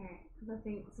 Alright, because I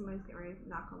think somebody's getting ready to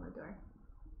knock on the door.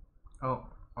 Oh,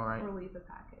 alright. Or leave the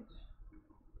package.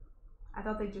 I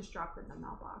thought they just dropped it in the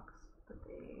mailbox, but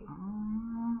they...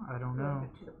 I don't know.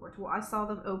 To the porch. Well, I saw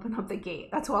them open up the gate.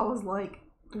 That's why I was like,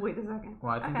 wait a second.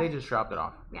 Well, I think they just dropped it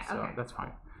off. Yeah, so okay. That's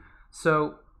fine.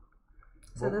 So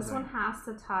this one has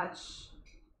to touch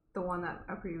the one that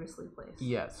I previously placed.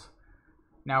 Yes.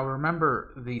 Now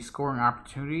remember the scoring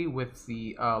opportunity with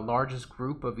the largest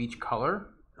group of each color.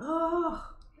 Oh.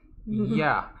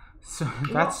 Yeah. So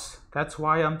that's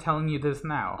why I'm telling you this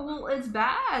now. Well, it's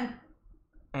bad.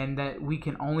 And that we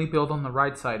can only build on the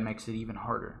right side makes it even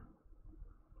harder.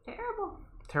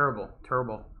 Terrible.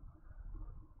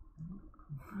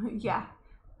 Yeah.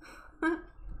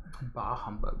 Bah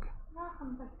humbug.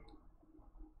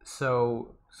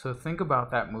 So think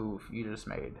about that move you just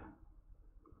made.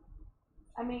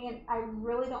 I mean, I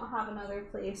really don't have another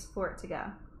place for it to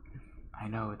go. I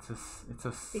know it's a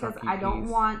because sucky I don't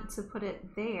piece. want to put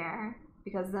it there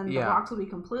because then the rocks will be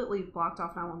completely blocked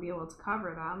off and I won't be able to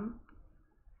cover them.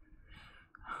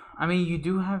 I mean, you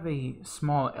do have a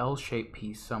small L-shaped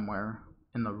piece somewhere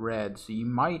in the red, so you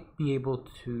might be able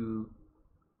to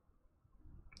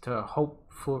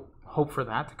hope for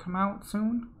that to come out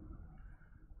soon.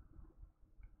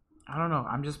 I don't know.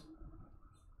 I'm just,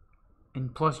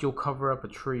 and plus you'll cover up a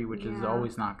tree, which is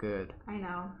always not good. I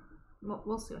know.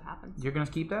 We'll see what happens. You're gonna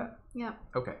keep that? Yep.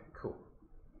 Okay, cool.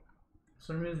 For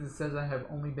some reason it says I have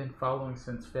only been following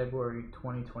since February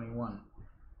 2021.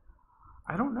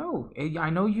 I don't know.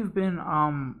 I know you've been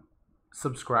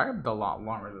subscribed a lot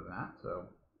longer than that, so.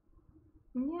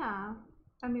 Yeah.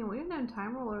 I mean, we've known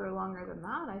Time Roller longer than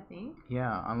that, I think.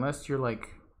 Yeah, unless you're like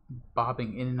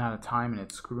bobbing in and out of time and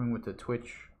it's screwing with the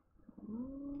Twitch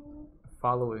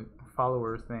follower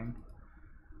thing.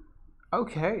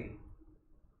 Okay.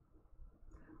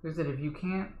 Like I said, if you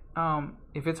can't,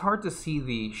 if it's hard to see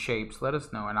the shapes, let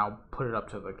us know and I'll put it up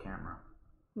to the camera.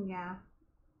 Yeah.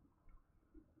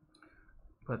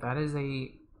 But that is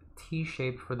a T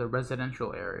shape for the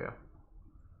residential area.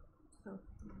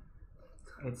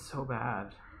 It's so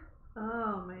bad.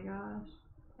 Oh my gosh.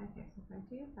 Okay, so if I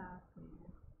do that there,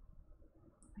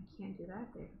 I can't do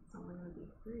that there. It's only going to be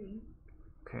 3.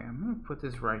 Okay, I'm going to put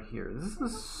this right here. This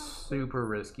is super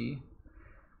risky.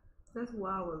 This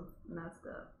well was messed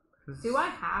up. Do I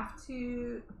have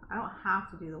to? I don't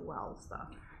have to do the well stuff.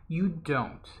 You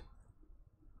don't.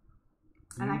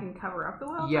 And I can cover up the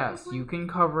well? Yes, you can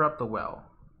cover up the well.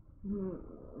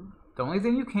 The only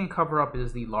thing you can't cover up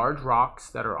is the large rocks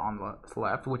that are on the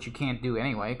left, which you can't do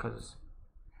anyway, because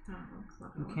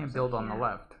you can't build on the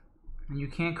left. And you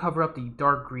can't cover up the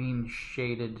dark green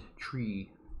shaded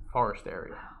tree forest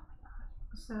area.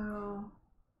 So,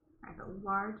 the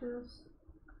largest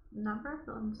number of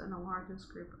films and the largest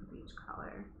group of each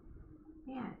color.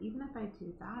 Man, even if I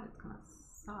do that, it's gonna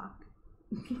suck.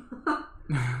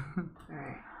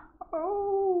 Alright.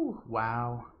 Oh,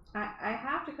 wow. I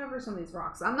have to cover some of these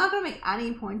rocks. I'm not gonna make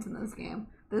any points in this game.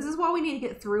 This is why we need to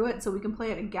get through it so we can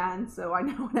play it again so I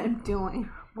know what I'm doing.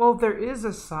 Well, there is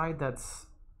a side that's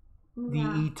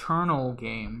the Eternal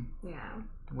game. Yeah.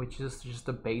 Which is just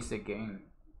a basic game.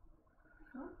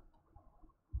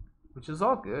 Which is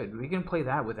all good. We can play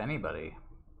that with anybody.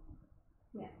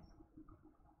 Yes.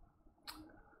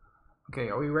 Okay,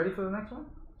 are we ready for the next one?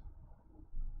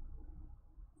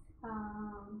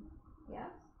 Yes.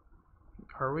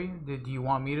 Are we? Do you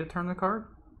want me to turn the card?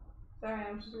 Sorry,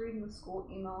 I'm just reading the school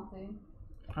email thing.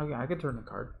 Okay, I could turn the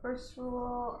card. First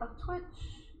rule of Twitch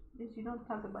is you don't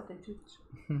talk about the Twitch.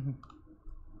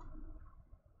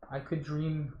 I could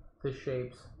dream the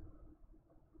shapes.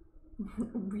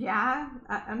 Yeah,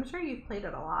 I'm sure you've played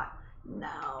it a lot.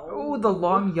 No. Oh, the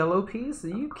long yellow piece? Are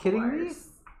you kidding me?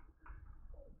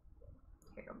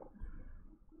 Terrible.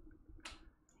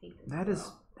 That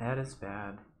is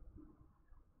bad.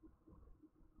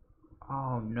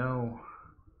 Oh no.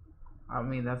 I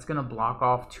mean, that's gonna block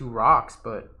off 2 rocks,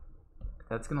 but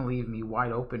that's gonna leave me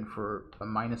wide open for a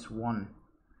 -1.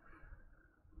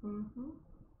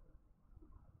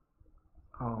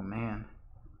 Oh man.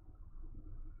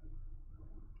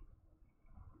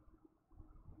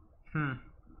 How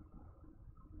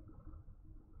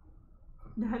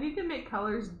do you make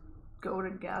colors go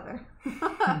together?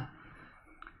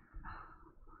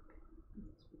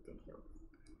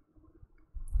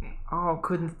 Oh,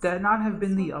 couldn't that not have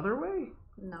been the other way?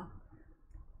 No.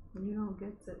 You don't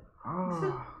get it.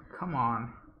 Oh, come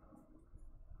on.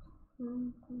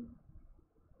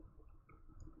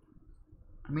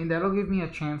 I mean, that'll give me a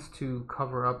chance to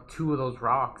cover up 2 of those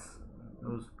rocks.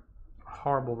 Those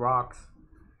horrible rocks.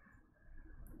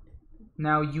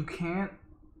 Now, you cannot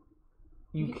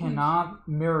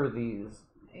mirror these.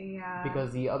 Yeah.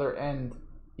 Because the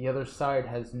other side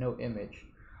has no image.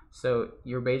 So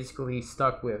you're basically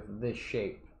stuck with this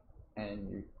shape.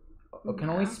 And you can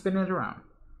only spin it around.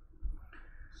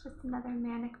 It's just another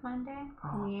Manic Monday.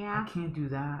 Oh, yeah. I can't do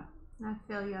that. I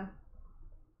feel you.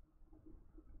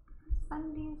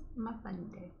 Sunday's Muffin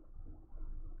Day.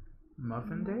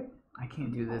 Muffin Day? I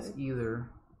can't do this either.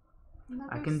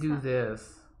 Another I can do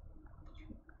this.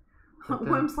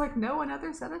 Wim's like, no,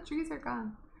 another set of trees are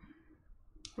gone.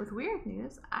 With weird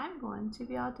news, I'm going to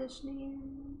be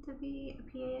auditioning to be a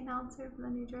PA announcer for the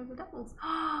New Jersey Devils.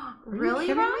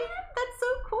 Really, Ryan? That's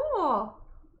so cool.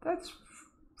 That's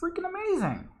freaking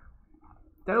amazing.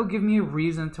 That'll give me a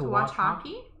reason to watch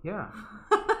hockey? Yeah.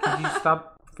 Could you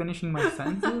stop finishing my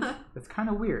sentences? It's kind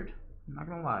of weird. I'm not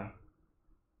gonna lie.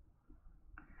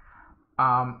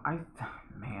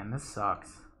 Man, this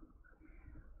sucks.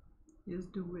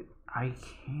 Just do it. I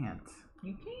can't.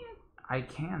 You can't. I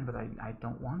can, but I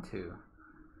don't want to.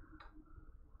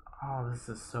 Oh, this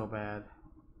is so bad.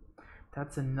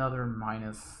 That's another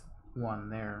 -1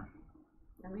 there.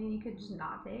 I mean, you could just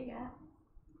not take it.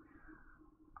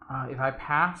 If I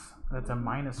pass, that's a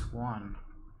 -1.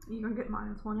 You're gonna get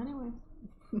 -1 anyway.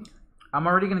 I'm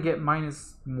already gonna get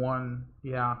 -1.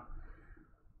 Yeah.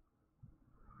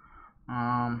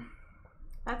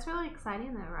 That's really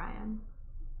exciting, though, Ryan.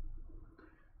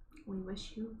 We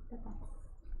wish you the best.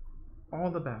 All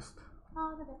the best.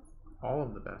 All the best. All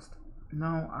of the best.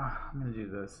 No, I'm gonna do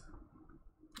this.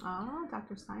 Oh,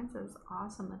 Dr. Stein says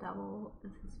awesome. The Devil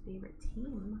is his favorite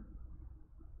team.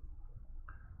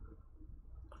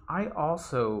 I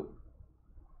also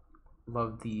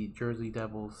love the Jersey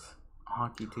Devils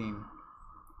hockey team,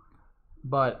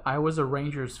 but I was a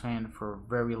Rangers fan for a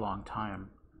very long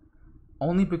time.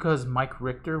 Only because Mike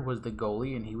Richter was the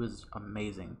goalie and he was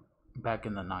amazing back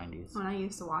in the 90s. When I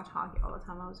used to watch hockey all the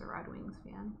time, I was a Red Wings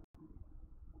fan.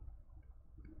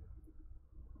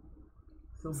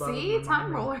 See?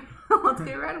 Time roller. Let's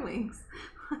get Red Wings.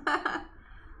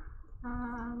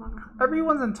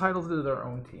 Everyone's entitled to their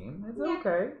own team. It's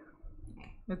okay.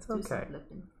 It's Do some okay.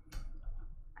 flipping.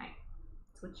 Alright.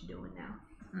 That's what you're doing now.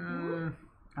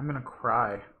 I'm gonna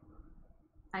cry.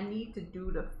 I need to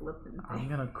do the flipping thing. I'm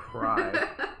gonna cry.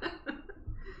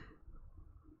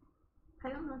 I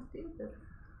don't know what to do with this.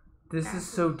 This is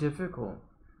so difficult.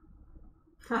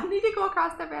 I need to go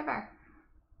across the river.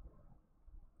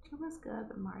 Jim is good,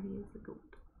 but Marty is the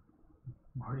goat.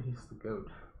 Marty is the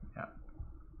goat. Yeah.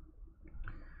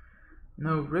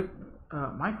 No,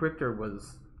 Mike Richter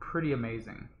was pretty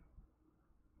amazing.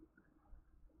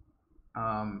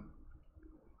 I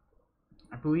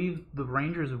believe the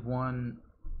Rangers won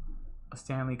a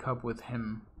Stanley Cup with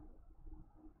him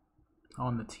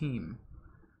on the team.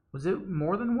 Was it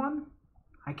more than one?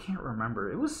 I can't remember.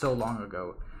 It was so long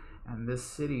ago. And this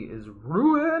city is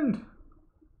ruined.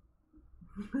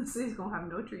 This city's gonna have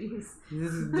no trees.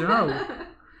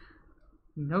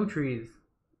 No trees.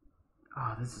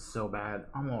 Oh, this is so bad.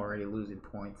 I'm already losing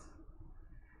points.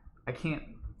 I can't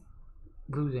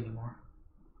lose anymore.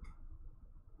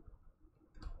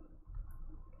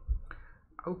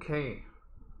 Okay.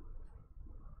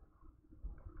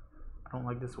 I don't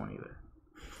like this one either.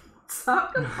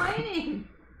 Stop complaining.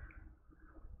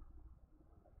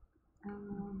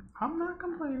 I'm not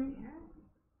complaining.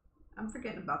 I'm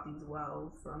forgetting about these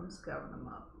wells, so I'm just covering them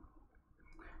up.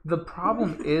 The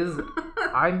problem is,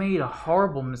 I made a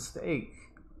horrible mistake.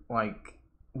 Like,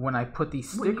 when I put these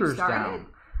stickers down.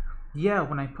 Yeah,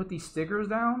 when I put these stickers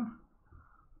down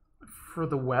for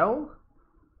the well,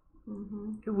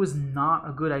 it was not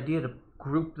a good idea to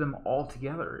group them all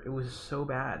together. It was so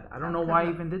bad. I don't know why I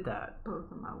even did that.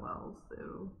 Both of my wells,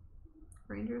 though.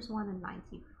 Rangers won in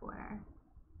 94.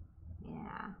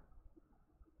 Yeah.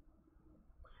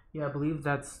 Yeah, I believe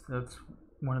that's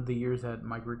one of the years that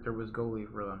Mike Richter was goalie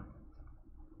for them.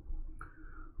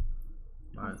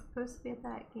 I was supposed to be at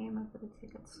that game, but the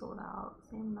tickets sold out.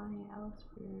 Same money,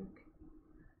 Ellisburg.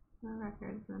 No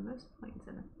record for the most points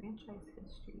in a franchise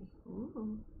history.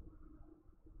 Ooh.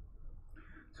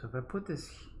 So if I put this,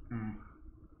 I'm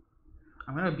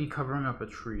gonna be covering up a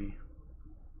tree,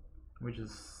 which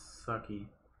is sucky.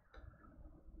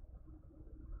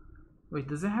 Wait,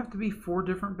 does it have to be 4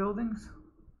 different buildings?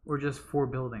 Or just 4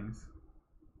 buildings?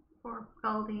 4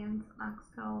 buildings next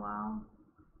to a well.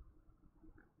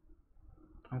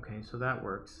 Okay, so that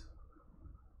works.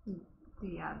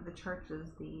 Yeah, the church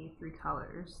is the 3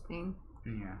 colors thing.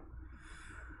 Yeah.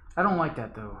 I don't like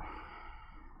that though.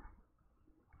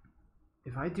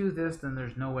 If I do this, then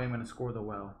there's no way I'm going to score the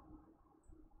well.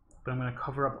 But I'm going to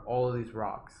cover up all of these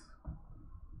rocks.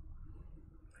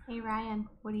 Hey Ryan,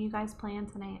 what are you guys playing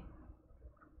tonight?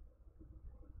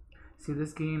 See,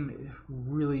 this game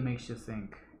really makes you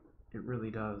think. It really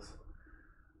does.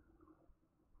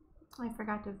 I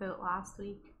forgot to vote last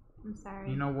week. I'm sorry.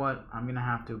 You know what? I'm going to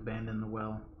have to abandon the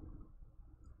well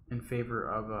in favor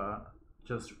of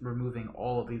just removing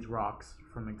all of these rocks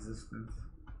from existence.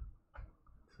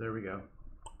 So there we go.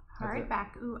 Alright,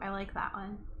 back. Ooh, I like that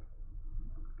one.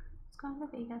 It's going to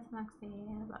Vegas next day,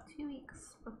 about 2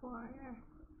 weeks before.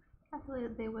 I feel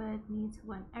like they would need to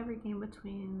win every game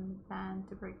between then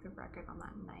to break the record on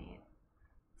that night.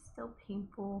 Still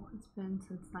painful. It's been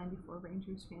since '94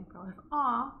 Rangers fan for life.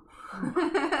 Aw.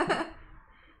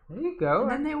 There you go.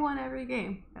 And then they won every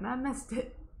game, and I missed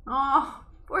it. Aw,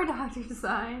 poor Dr.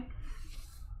 Stein.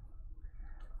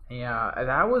 Yeah,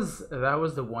 that was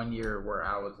the one year where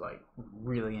I was like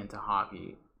really into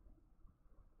hockey.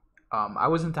 I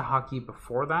was into hockey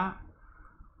before that,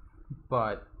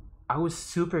 but I was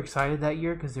super excited that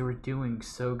year because they were doing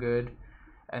so good,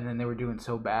 and then they were doing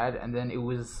so bad, and then it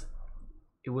was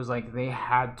like they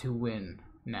had to win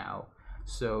now,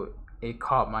 so it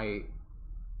caught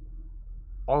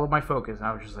all of my focus, and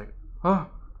I was just like, oh,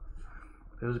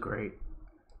 it was great.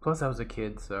 Plus, I was a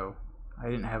kid, so I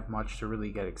didn't have much to really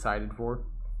get excited for.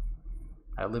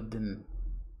 I lived in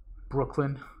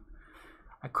Brooklyn.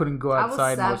 I couldn't go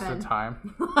outside most of the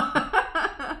time.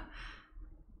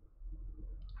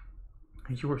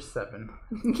 You were 7.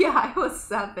 Yeah, I was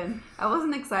 7. I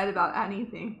wasn't excited about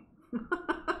anything.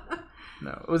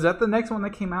 No. Was that the next one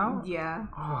that came out? Yeah.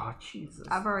 Oh, Jesus.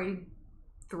 I've already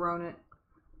thrown it.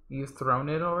 You've thrown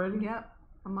it already? Yep.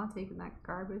 I'm not taking that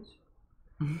garbage.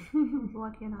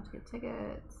 Lucky enough to get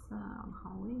tickets on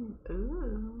Halloween.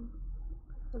 Ooh.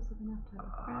 Wasn't enough to have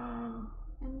a friend.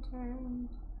 Intern.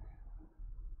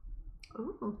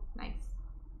 Ooh, nice.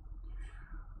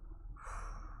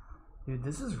 Dude,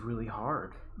 this is really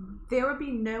hard. There would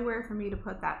be nowhere for me to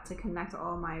put that to connect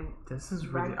all my this is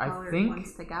really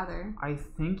ones together. I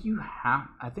think you have.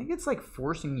 I think it's like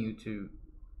forcing you to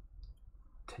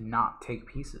not take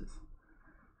pieces.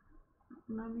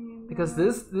 I mean, because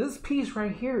this piece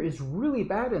right here is really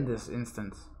bad in this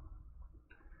instance.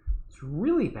 It's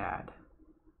really bad.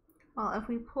 Well, if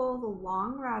we pull the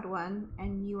long red one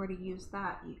and you were to use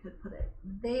that, you could put it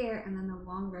there, and then the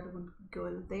long red one could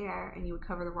go there, and you would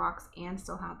cover the rocks and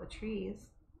still have the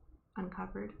trees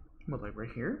uncovered. What, like right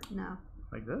here? No.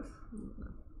 Like this?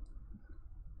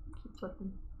 Keep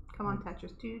flipping. Come on,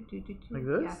 Tetris. Do. Like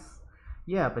this? Yes.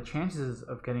 Yeah, but chances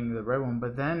of getting the red one,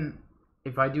 but then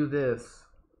if I do this...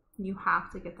 You have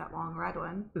to get that long red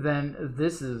one. Then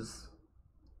this is...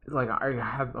 Like, I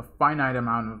have a finite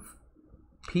amount of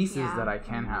pieces that I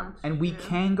can have. And we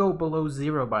can go below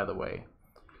 0, by the way.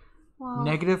 Well,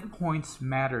 negative points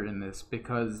matter in this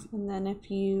because... And then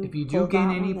if you do gain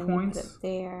any points... You put it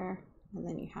there, and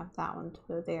then you have that one to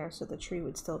go there, so the tree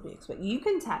would still be exposed. You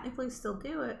can technically still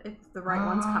do it if the right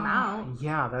ones come out.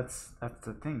 Yeah, that's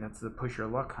the thing. That's the push your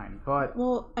luck kind. But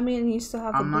well, I mean, you still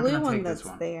have the blue one that's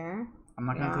there. I'm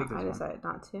not going to take this one. I decided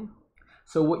not to.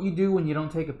 So what you do when you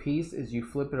don't take a piece is you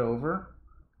flip it over.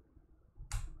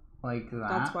 Like that.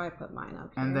 That's why I put mine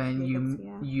up here. And then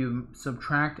you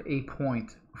subtract a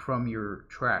point from your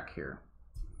track here.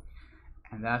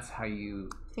 And that's how you...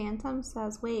 Phantom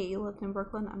says, wait, you lived in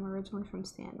Brooklyn? I'm originally from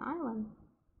Staten Island.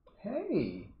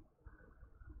 Hey.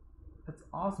 That's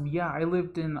awesome. Yeah, I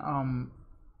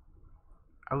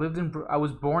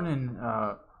was born in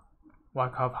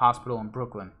Wyckoff Hospital in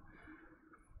Brooklyn.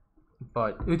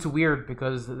 But it's weird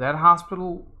because that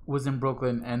hospital was in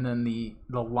Brooklyn, and then the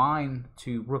line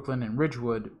to Brooklyn and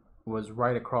Ridgewood was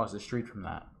right across the street from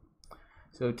that.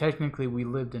 So technically we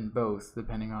lived in both,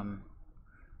 depending on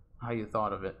how you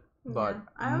thought of it. But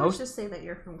I always just say that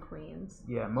you're from Queens.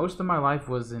 Yeah, most of my life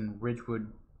was in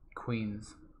Ridgewood,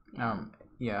 Queens.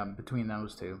 Yeah, between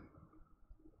those two.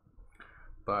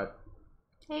 But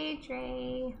hey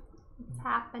Dre, what's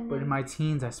happening? But in my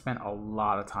teens I spent a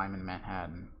lot of time in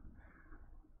Manhattan.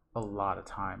 A lot of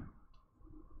time.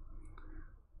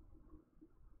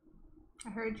 I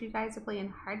heard you guys are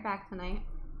playing Hardback tonight.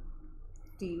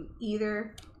 Do you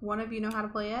either one of you know how to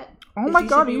play it? Oh my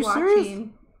god, are you serious?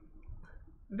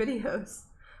 Videos.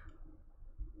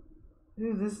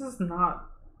 Dude, this is not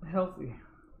healthy.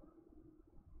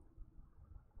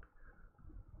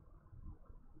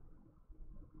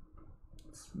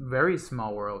 It's very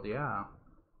small world, yeah.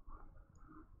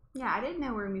 Yeah, I didn't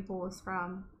know where Meeple was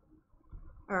from.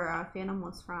 Or Phantom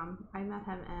was from. I met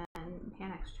him in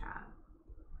Panic's chat.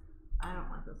 I don't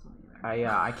like this one either.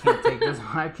 I can't take this.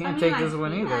 I can't take this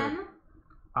one either.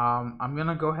 I'm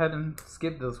gonna go ahead and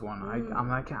skip this one.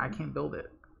 I can't build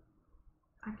it.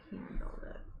 I can't build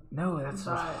it. No, that's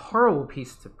a horrible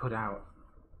piece to put out.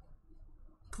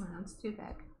 Oh, it's too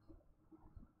big.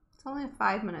 It's only a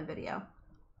 5-minute video.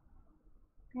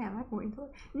 Yeah, I can wait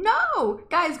until. No,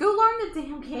 guys, go learn the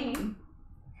damn game.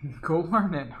 Go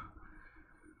learn it.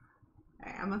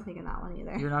 Alright, I'm not taking that one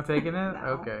either. You're not taking it?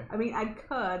 No. Okay. I mean, I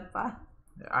could, but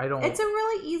I don't. It's a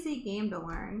really easy game to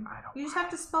learn. You just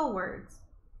have to spell words.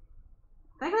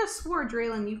 I could have swore,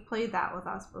 Draylon, you've played that with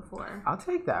us before. I'll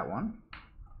take that one.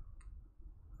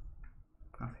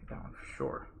 I'll take that one for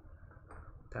sure.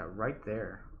 That right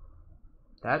there.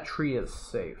 That tree is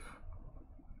safe.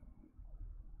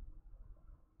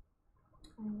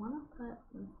 I want to put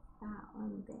that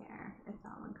one there if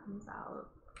that one comes out.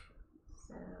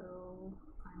 So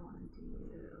I want to do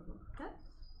this.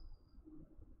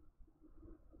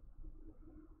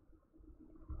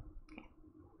 Okay.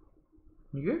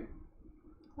 You good?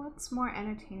 What's more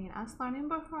entertaining, us learning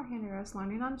beforehand or us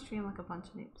learning on stream like a bunch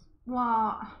of noobs?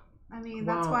 Well, I mean,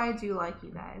 that's why I do like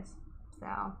you guys.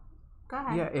 So, go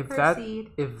ahead. Yeah,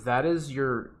 proceed. if that is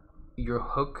your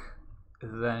hook,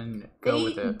 then go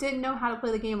with it. They didn't know how to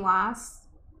play the game last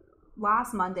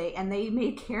Monday, and they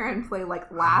made Karen play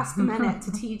like last minute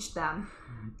to teach them.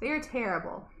 They are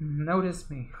terrible. Notice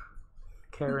me,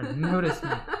 Karen. Notice me.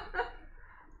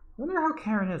 I wonder how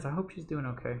Karen is. I hope she's doing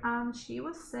okay. She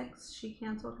was sick. She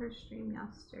canceled her stream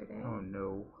yesterday. Oh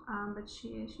no. But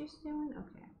she's doing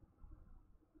okay.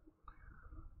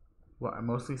 Well, I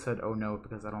mostly said oh no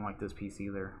because I don't like this piece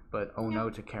either. But oh no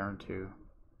to Karen too.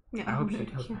 Yeah. I hope she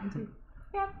does.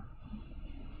 Yep.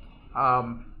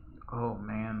 Oh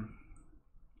man.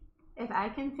 If I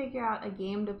can figure out a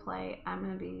game to play, I'm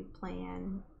gonna be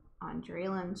playing on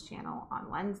Draylen's channel on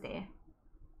Wednesday.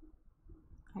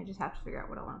 I just have to figure out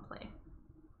what I want to play.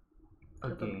 A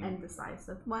game. I'm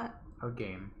indecisive. What? A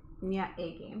game. Yeah,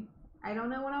 a game. I don't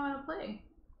know what I want to play.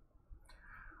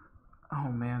 Oh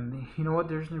man, you know what?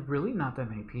 There's really not that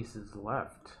many pieces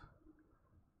left.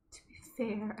 To be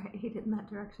fair, I ate it in that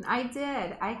direction. I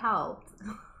did. I helped.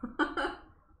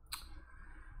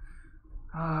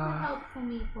 I helped some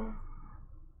people.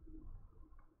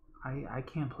 I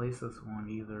can't place this one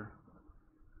either.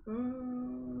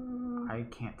 I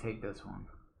can't take this one.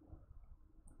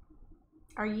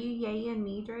 Are you yay and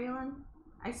me, Draylen?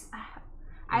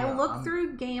 I looked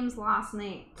through games last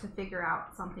night to figure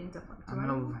out something different. I'm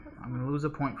gonna lose a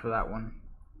point for that one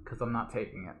because I'm not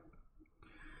taking it.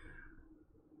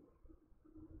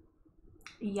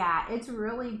 Yeah, it's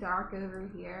really dark over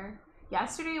here.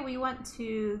 Yesterday we went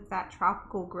to that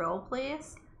tropical grill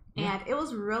place and it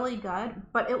was really good,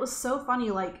 but it was so funny.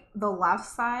 Like the left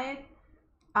side,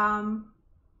 and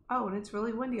it's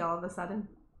really windy all of a sudden.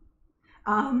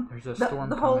 There's a storm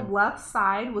the whole left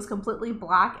side was completely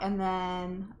black, and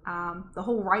then the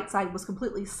whole right side was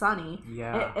completely sunny.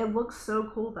 Yeah, it looks so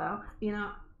cool though. You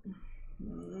know,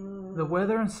 the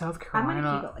weather in South Carolina I'm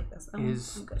gonna keep it like this.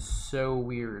 is so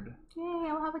weird. Yay!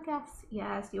 I'll have a guest.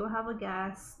 Yes, you will have a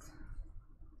guest.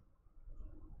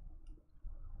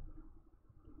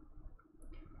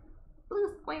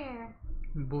 Blue square.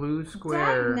 Blue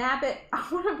square. Nabbit. I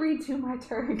want to read to my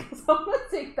turn because I'm gonna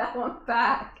take that one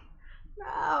back.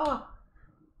 No.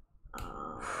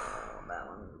 Oh, that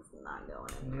one's not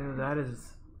going anywhere. Yeah,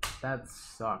 that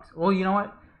sucks. Well, you know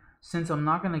what? Since I'm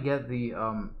not gonna get the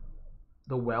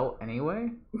well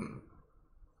anyway,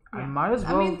 I might as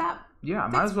well. I mean I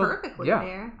might as well. Perfectly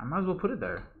there. I might as well put it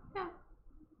there. Yeah.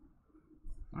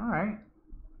 All right.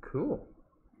 Cool.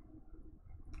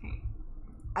 Okay.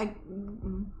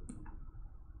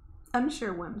 I'm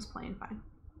sure Wim's playing fine.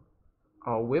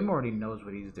 Oh, Wim already knows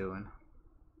what he's doing.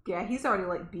 Yeah, he's already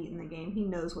like beaten the game. He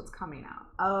knows what's coming out.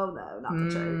 Oh no, not the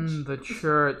church. The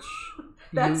church.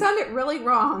 That sounded really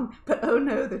wrong, but oh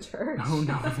no, the church. Oh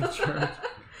no, the church.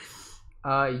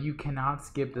 You cannot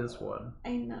skip this one.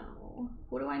 I know.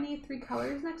 What do I need? 3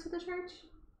 colors next to the church?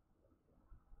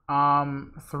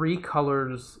 3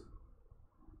 colors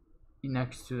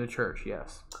next to the church,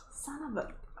 yes. Son of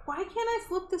a... Why can't I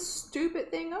flip this stupid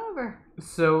thing over?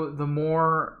 So the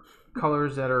more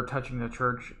colors that are touching the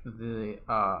church, the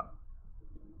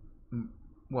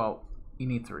you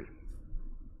need 3.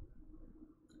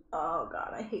 Oh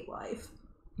god, I hate life.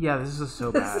 Yeah, this is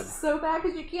so bad. This is so bad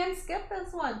because you can't skip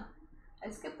this one. I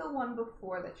skipped the one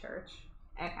before the church.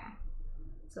 Okay.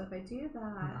 So if I do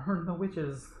that... Burn the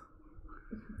witches.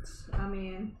 I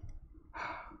mean,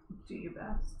 do your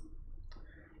best.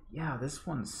 Yeah, this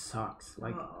one sucks.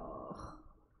 Like,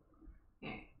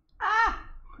 okay.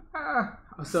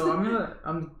 So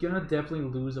I'm gonna definitely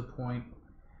lose a point.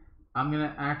 I'm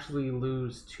gonna actually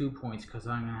lose 2 points because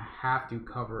I'm gonna have to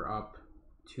cover up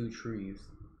 2 trees.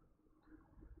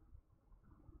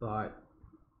 But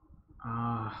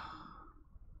I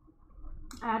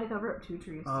had to cover up 2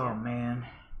 trees. Oh man.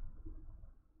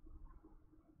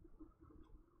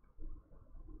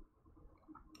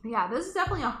 Yeah, this is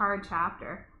definitely a hard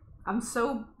chapter. I'm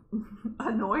so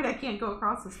annoyed I can't go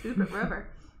across the stupid river.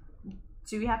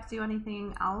 Do we have to do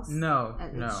anything else? No,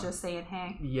 It's just saying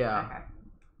hey? Yeah. Okay.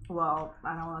 Well,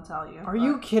 I don't want to tell you. Are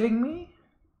you kidding me?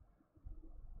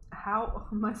 How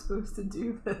am I supposed to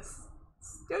do this?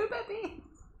 Stupid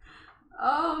beans.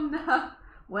 Oh no.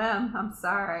 Wim, I'm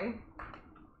sorry.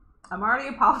 I'm already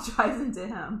apologizing to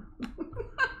him.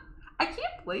 I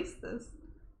can't place this.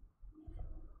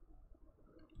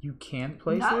 You can't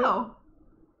place it? No.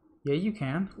 Yeah, you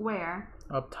can. Where?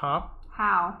 Up top.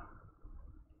 How?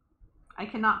 I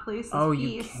cannot place this piece.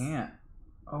 You can't.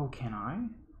 Oh, can I?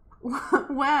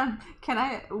 When? Can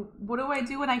I? What do I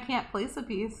do when I can't place a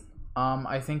piece?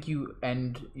 I think you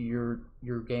end your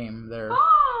game there.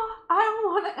 I don't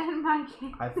want to end my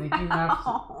game. I think you have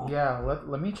to. Yeah,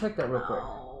 let me check that real quick.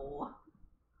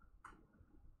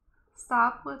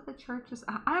 Stop with the churches.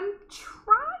 I'm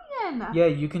trying. Yeah,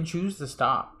 you can choose to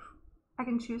stop. I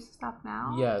can choose to stop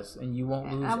now? Yes, and you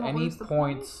won't lose any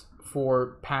points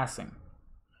for passing.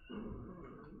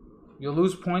 You'll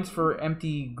lose points for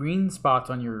empty green spots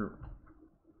on your...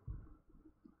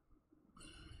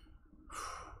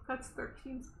 That's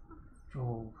 13 spots.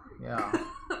 Oh, yeah.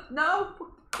 No,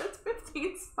 that's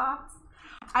 15 spots.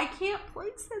 I can't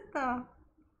place it though.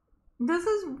 This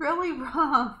is really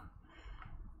rough.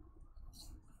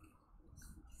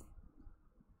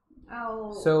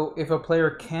 Oh. So if a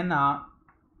player cannot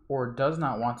or does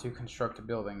not want to construct a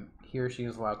building, he or she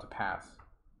is allowed to pass.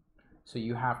 So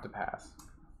you have to pass.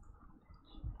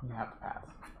 You have to pass.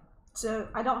 So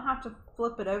I don't have to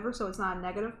flip it over, so it's not a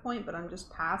negative point, but I'm just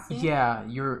passing? Yeah,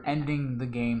 you're ending the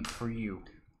game for you.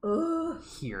 Ugh.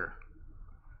 Here.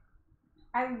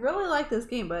 I really like this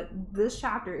game, but this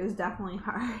chapter is definitely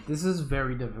hard. This is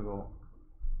very difficult.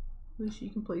 Wish you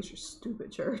can place your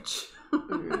stupid church.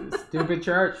 Stupid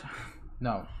church?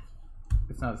 No.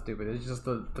 It's not stupid. It's just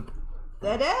the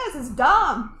It is. It's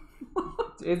dumb.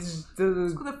 it's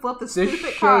gonna flip the stupid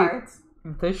shape, cards.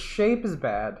 This shape is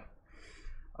bad.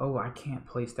 Oh, I can't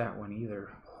place that one either.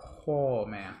 Oh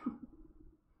man.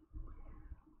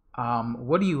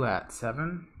 What are you at?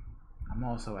 7? I'm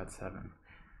also at 7.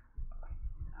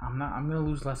 I'm gonna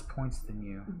lose less points than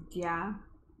you. Yeah.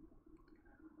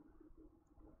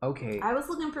 Okay. I was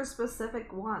looking for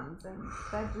specific ones, and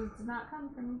that just did not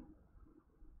come from me.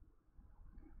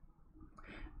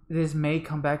 This may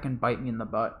come back and bite me in the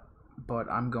butt, but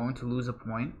I'm going to lose a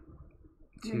point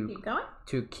to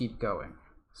keep going.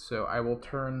 So I will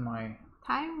turn my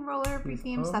time roller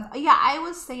redeem stuff. Yeah, I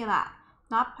was saying that.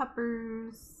 Not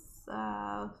Pepper's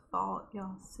fault,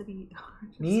 y'all. City.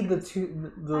 Need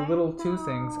the little two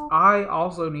things. I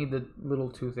also need the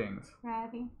little 2 things.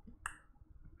 Ready?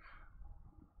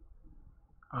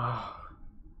 Oh.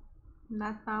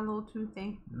 That's not a little 2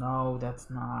 thing. No, that's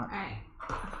not. Alright.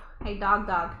 Hey, dog.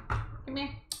 Come here.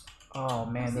 Oh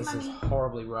man, this is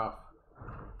horribly rough.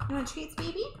 You want treats,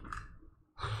 baby?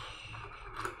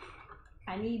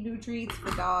 I need new treats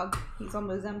for dog. He's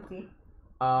almost empty.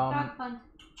 Dog fun.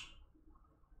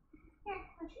 Here,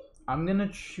 no treats. I'm gonna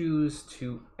choose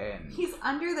to end. He's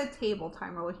under the table,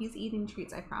 time roller. He's eating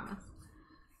treats, I promise.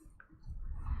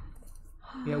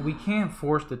 Yeah, we can't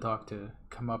force the dog to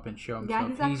come up and show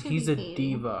himself. Yeah, he's a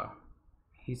diva.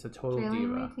 He's a total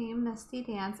diva. Team Misty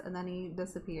dance, and then he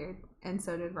disappeared, and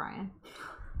so did Ryan.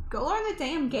 Go learn the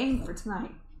damn game for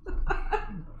tonight.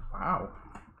 Wow.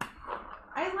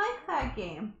 I like that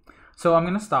game. So I'm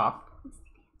gonna stop.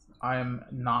 I am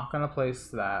not gonna place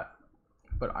that,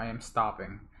 but I am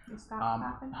stopping. You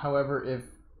stop. However, if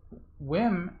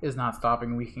Wim is not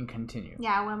stopping, we can continue.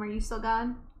 Yeah, Wim, are you still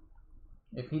going?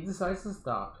 If he decides to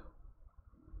stop,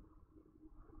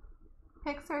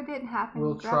 Pixar didn't happen.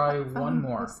 We'll try one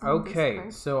more. Okay,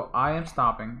 so I am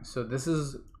stopping. So this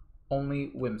is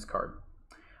only Wim's card.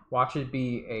 Watch it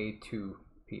be a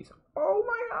 2-piece. Oh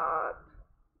my god!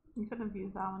 You couldn't have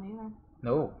used that one either.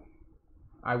 No.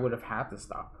 I would have had to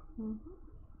stop. Mm-hmm.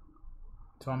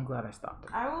 So I'm glad I stopped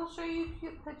it. I will show you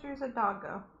cute pictures of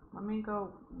Doggo. Let me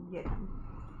go get him.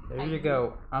 There you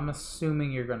go. I'm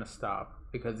assuming you're going to stop.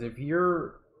 Because if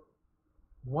you're...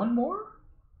 One more?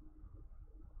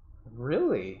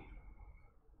 Really?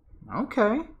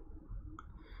 Okay.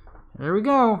 There we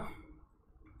go.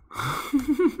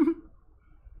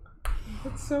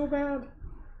 That's so bad.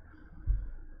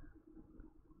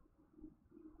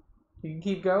 You can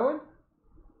keep going?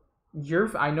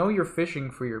 I know you're fishing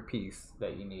for your piece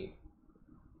that you need.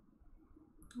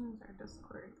 Where's our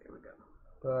Discord? There we go.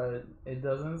 But it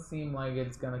doesn't seem like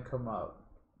it's gonna come up.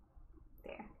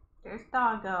 There. There's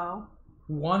Doggo.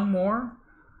 One more?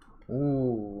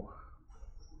 Ooh.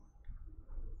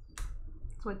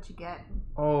 That's what you get.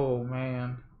 Oh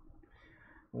man.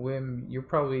 Wim, you're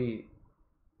probably...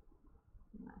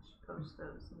 I should post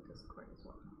those in Discord as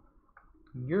well.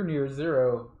 You're near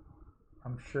 0.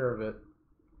 I'm sure of it.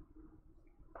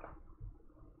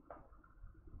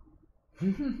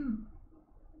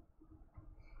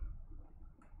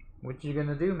 What you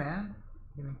gonna do, man?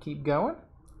 You gonna keep going?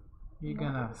 You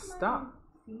gonna stop?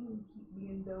 Keep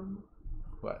being dumb.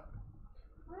 What?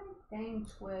 Dang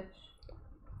Twitch.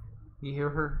 You hear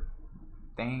her?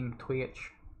 Dang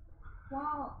Twitch.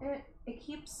 Well, it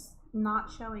keeps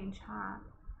not showing chat.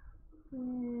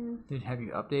 Have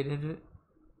you updated it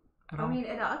at all? I mean,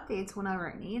 it updates whenever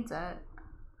it needs it,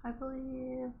 I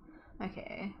believe.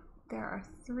 Okay, there are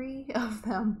 3 of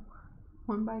them.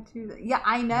 1 by 2. Yeah,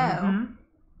 I know.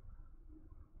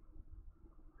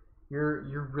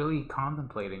 You're really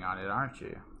contemplating on it, aren't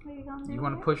you? What are you gonna do? You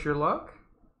want to push your luck?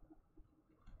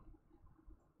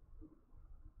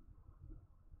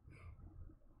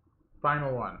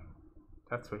 Final one.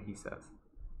 That's what he says.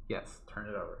 Yes, turn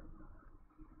it over.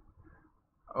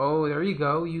 Oh, there you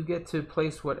go. You get to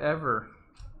place whatever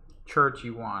church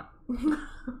you want.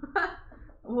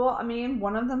 Well, I mean,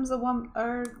 one of them's a one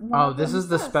or one. Oh, this is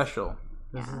the special.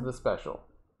 This is the special.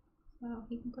 So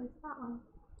he can place that one.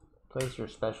 Place your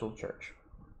special church.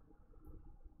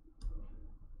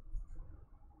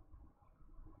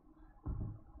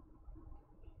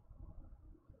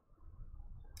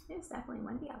 It's definitely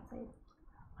windy outside.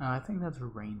 I think that's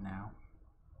rain now.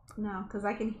 No, because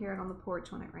I can hear it on the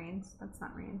porch when it rains. That's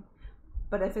not rain.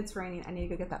 But if it's raining, I need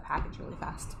to go get that package really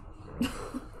fast.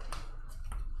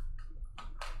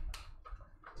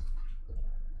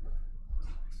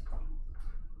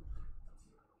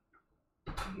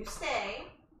 You stay.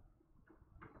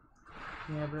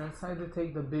 Yeah, but I decided to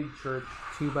take the big church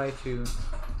 2x2.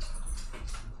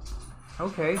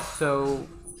 Okay, so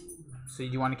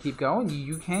you want to keep going?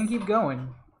 You can keep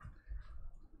going.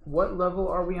 What level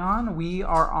are we on? We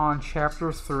are on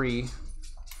chapter 3,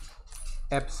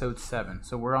 episode 7.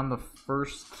 So we're on the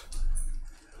first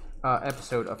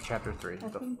episode of chapter 3. I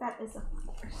think that is a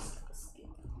force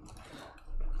skill.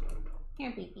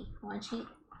 Here, baby. Want to cheat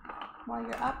while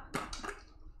you're up?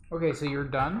 Okay, so you're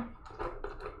done?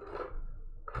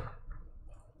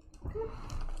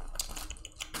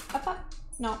 Up.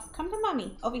 No, come to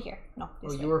mommy. Over here. No,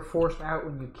 this Oh, way. you were forced out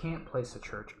when you can't place a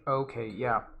church. Okay,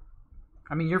 yeah.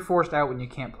 I mean, you're forced out when you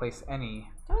can't place any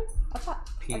Come on, up.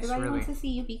 piece, Everybody really. wants to see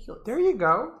you be cute. There you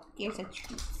go. Here's a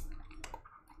treat.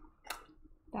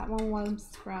 That one was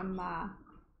from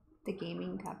the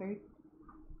gaming cupboard.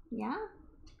 Yeah?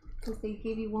 Because they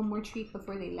gave you one more treat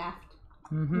before they left.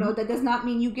 Mm-hmm. No, that does not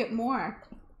mean you get more.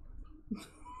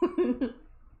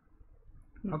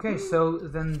 Okay, so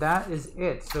then that is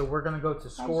it. So we're going to go to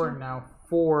scoring now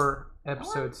for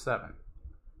episode 7.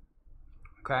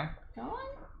 Okay? Go on.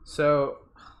 So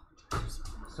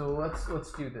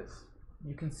let's do this.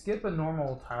 You can skip a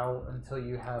normal tile until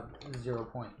you have 0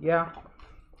 point. Yeah.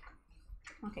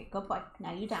 Okay, go boy.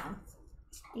 Now you down.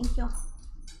 Thank you.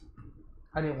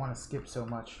 I didn't want to skip so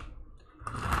much.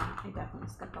 I definitely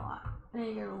skipped a lot. There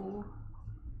you go.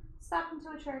 Stop into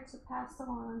a church to pass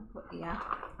along. But yeah.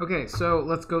 Okay, so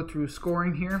let's go through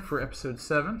scoring here for episode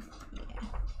 7. Yeah.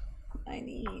 I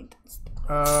need.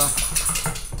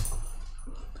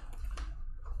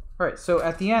 Alright, so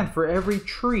at the end, for every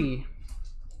tree,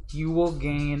 you will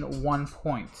gain 1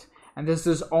 point. And this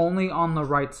is only on the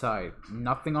right side,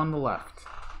 nothing on the left.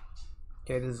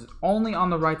 Okay, this is only on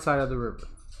the right side of the river.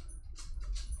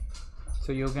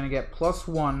 So you're going to get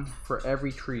 +1 for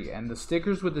every tree. And the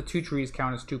stickers with the 2 trees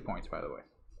count as 2 points, by the way.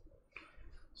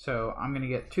 So I'm going to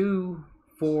get 2,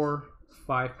 4,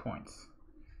 5 points.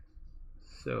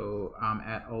 So I'm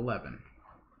at 11.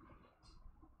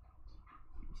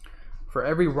 For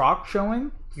every rock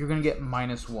showing, you're going to get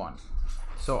 -1.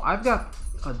 So I've got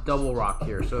a double rock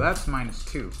here, so that's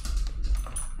 -2.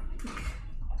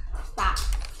 Stop.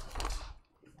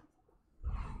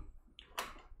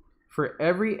 For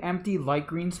every empty light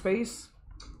green space,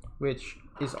 which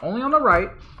is only on the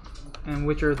right, and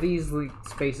which are these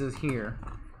spaces here,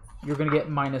 you're going to get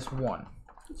 -1.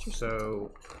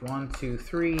 So 1, 2,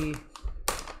 3,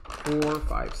 4,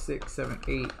 5, 6, 7,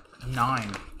 8, 9.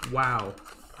 Wow.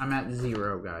 I'm at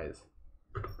 0, guys.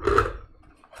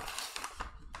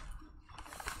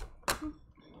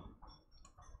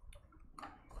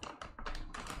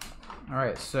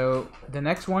 Alright, so the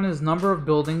next one is number of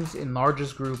buildings in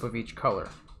largest group of each color.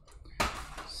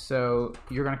 So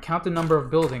you're going to count the number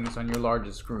of buildings on your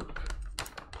largest group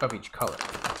of each color.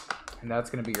 And that's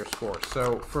going to be your score.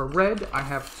 So for red, I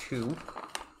have 2.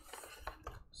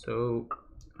 So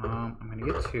I'm going to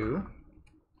get 2.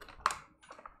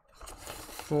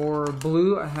 For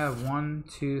blue, I have 1,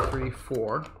 2, 3,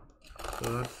 4.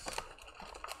 So that's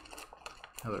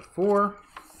another 4.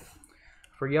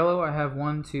 For yellow, I have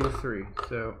 1, 2, 3.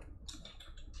 So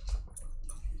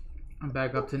I'm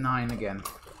back up to 9 again.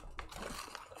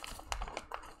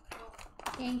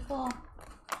 Thankful.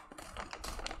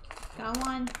 Go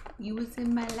on. You was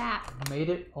in my lap. Made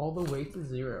it all the way to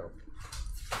 0.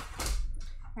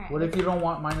 Right. What if you don't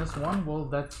want -1? Well,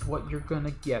 that's what you're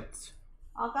gonna get.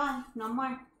 All gone. No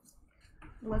more.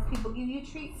 Let people give you a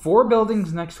treat. 4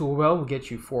 buildings next to a well will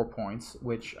get you 4 points,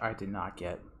 which I did not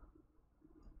get.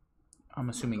 I'm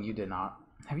assuming you did not.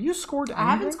 Have you scored anything?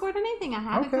 I haven't scored anything. I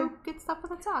had to Okay. go get stuff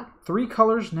with a dog. 3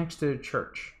 colors next to a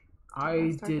church.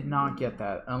 I started did not doing get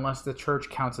that, unless the church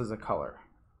counts as a color.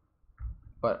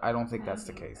 But I don't think that's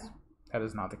the I don't case. either. That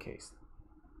is not the case.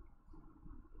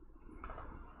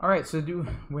 All right, so do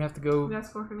we have to go? You got a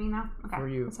score for me now? Okay. For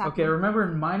you. What's Okay, happening? remember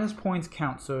minus points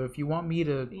count. So if you want me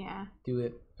to do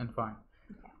it, then fine.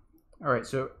 Okay. All right,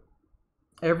 so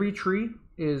every tree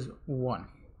is 1.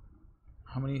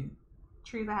 How many?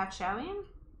 Trees I have showing?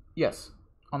 Yes,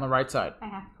 on the right side. I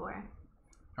have 4.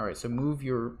 All right, so move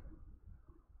your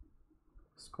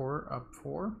score up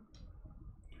 4.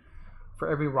 For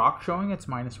every rock showing, it's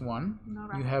 -1. No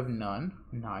rock. You have none.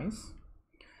 Nice.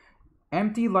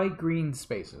 Empty light green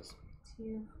spaces.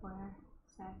 2, 4,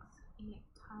 6, 8,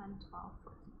 10, 12,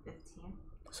 14, 15.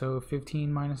 So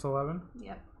 15 minus 11?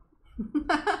 Yep.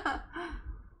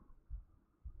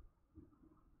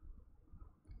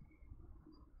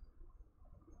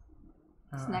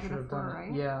 It's negative 4,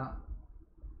 right? Yeah.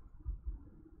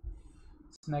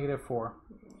 It's -4.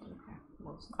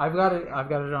 Okay. I've got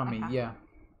it on me. Okay. Yeah.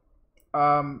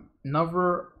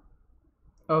 Number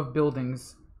of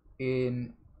buildings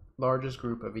in largest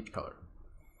group of each color.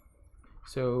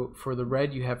 So for the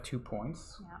red, you have 2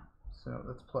 points. Yeah. So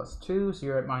that's +2. So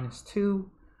you're at -2.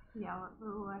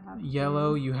 Yellow, I have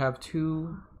Yellow, 2. you have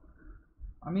 2.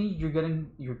 I mean, you're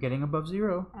getting above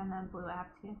 0. And then blue, I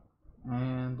have 2.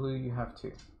 And blue, you have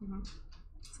 2. Mm-hmm.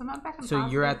 So I'm not back in So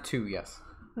you're positive. at 2, yes.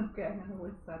 Okay,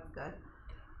 that's good.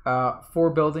 4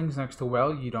 buildings next to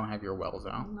well, you don't have your wells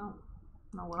out. No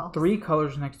wells. 3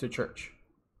 colors next to church.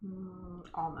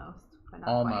 Almost, but not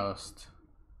Almost.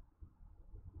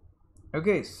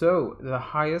 Okay, so the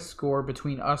highest score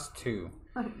between us two.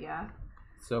 quite. Yeah.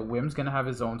 So Wim's gonna have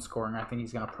his own scoring. I think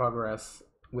he's gonna progress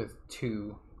with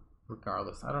 2,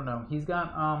 regardless. I don't know. He's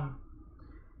got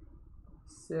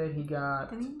said he got.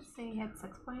 Didn't he say he had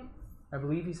 6 points? I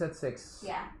believe he said 6.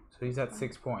 Yeah. So he's at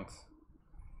 6 points.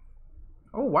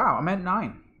 Oh wow, I'm at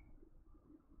 9.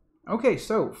 Okay,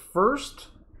 so first.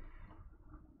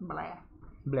 Blah.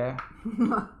 Blah.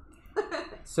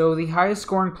 So the highest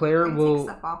scoring player will. Take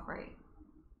stuff off, right?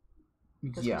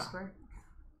 Just Yeah. whisper.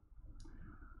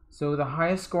 So the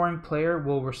highest scoring player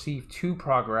will receive 2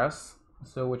 progress.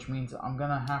 So which means I'm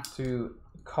gonna have to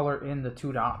color in the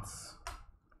 2 dots.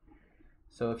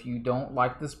 So if you don't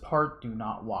like this part, do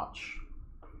not watch.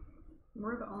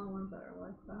 We're the only ones that are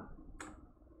like that.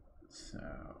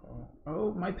 So,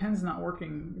 oh, my pen's not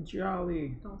working.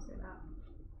 Jolly. Don't say that.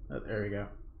 Oh, there we go.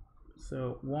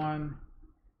 So 1,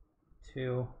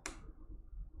 2.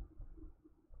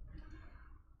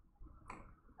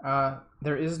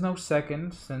 There is no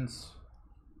second since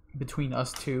between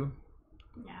us two.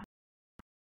 Yeah.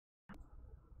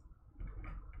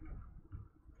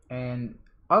 And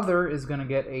other is gonna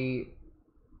get a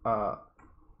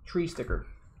tree sticker.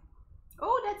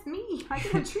 Oh, that's me. I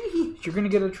get a tree. You're gonna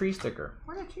get a tree sticker.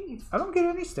 What are trees? I don't get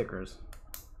any stickers.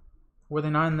 Were they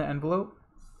not in the envelope?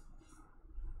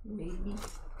 Maybe.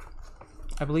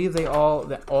 I believe all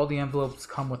the envelopes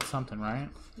come with something, right?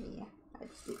 Yeah, I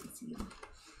just didn't see them.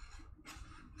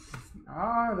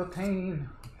 Ah, the pain.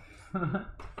 Oh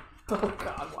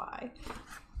God, why?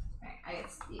 I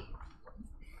get Steve.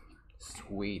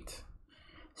 Sweet.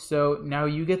 So now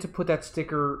you get to put that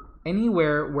sticker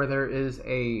anywhere where there is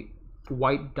a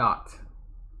white dot.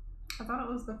 I thought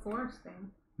it was the forest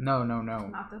thing. No.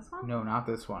 Not this one? No, not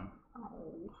this one.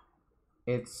 Oh.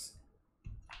 It's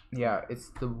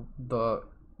the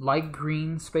light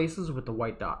green spaces with the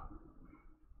white dot.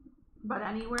 But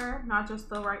anywhere, not just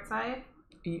the right side?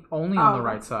 Only on the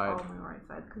right side. On the right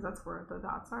side, because that's where the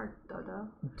dots are.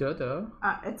 Duh.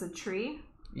 It's a tree?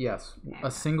 Yes, Yeah. a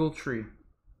single tree.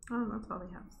 Oh, that's why they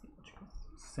have single trees.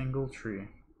 Single tree.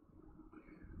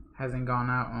 Hasn't gone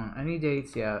out on any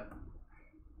dates yet.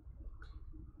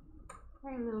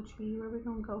 Hey, little tree, where we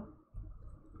gonna go?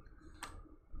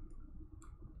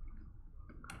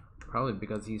 Probably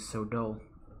because he's so dull.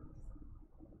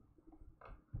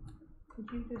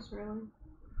 Did you just really?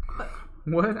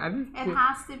 What? I didn't. It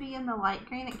has to be in the light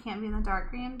green. It can't be in the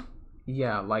dark green.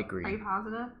 Yeah, light Are you green.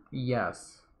 positive?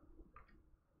 Yes.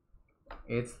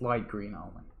 It's light green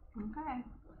only. Okay.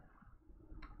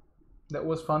 That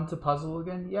was fun to puzzle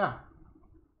again? Yeah.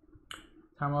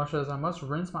 Tamara says, I must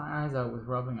rinse my eyes out with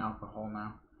rubbing alcohol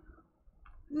now.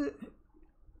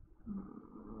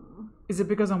 Is it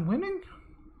because I'm winning?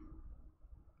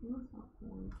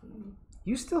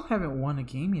 You still haven't won a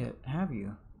game yet, have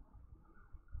you?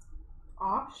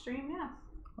 Off stream, yes.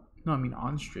 No, I mean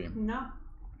on stream. No.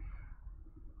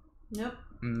 Nope.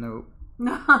 Nope.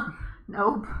 No.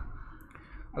 Nope.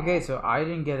 Okay, so I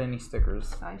didn't get any stickers.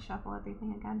 So I shuffle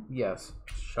everything again. Yes,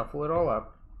 shuffle it all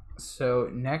up. So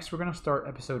next we're going to start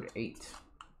episode 8.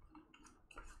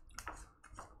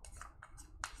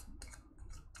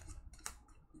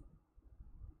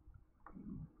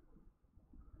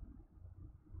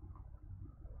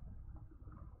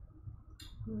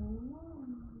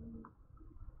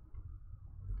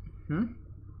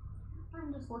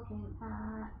 I'm just looking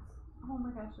at. Oh my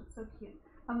gosh, it's so cute.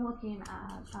 I'm looking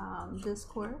at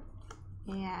Discord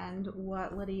and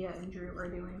what Lydia and Drew are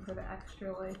doing for the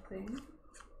extra life thing.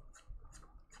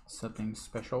 Something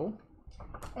special.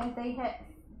 If they hit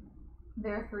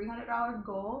their $300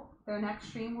 goal, their next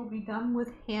stream will be done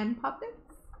with hand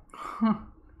puppets.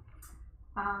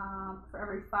 For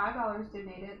every $5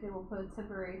 donated, they will put a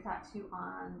temporary tattoo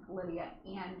on Lydia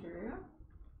and Drew.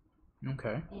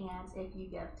 Okay. And if you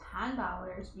give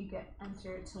 $10, you get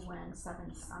entered to win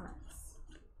 7 summits.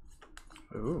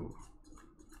 Ooh.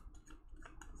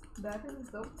 That is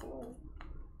so cool.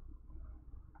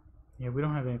 Yeah, we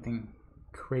don't have anything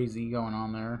crazy going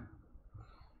on there.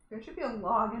 There should be a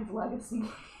Logins Legacy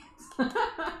games. I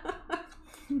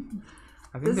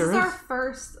think this there is our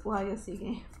first Legacy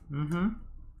game. Mm-hmm.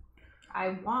 I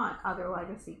want other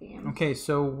Legacy games. Okay,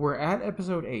 so we're at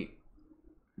episode 8.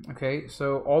 Okay,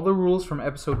 so all the rules from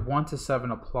episode 1 to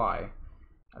 7 apply.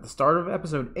 At the start of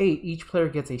episode 8, each player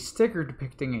gets a sticker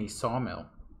depicting a sawmill.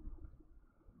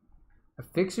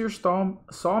 Affix your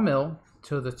sawmill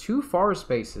to the 2 forest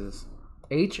spaces,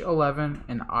 H11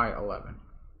 and I11.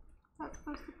 That's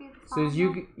supposed to be the So as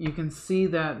you can see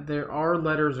that there are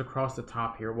letters across the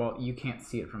top here. Well, you can't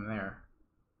see it from there.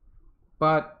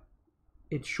 But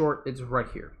it's short, it's right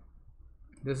here.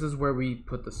 This is where we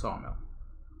put the sawmill.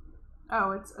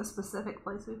 Oh, it's a specific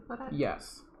place we put it?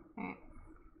 Yes. Alright.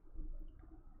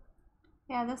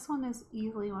 Yeah, this one is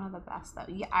easily one of the best though.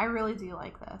 Yeah, I really do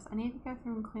like this. I need to go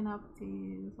through and clean up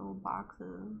these little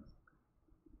boxes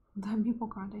that Meeple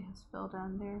Grande has filled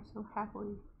in. They're so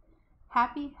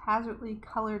haphazardly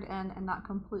colored in and not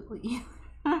completely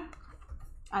either.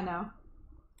 I know.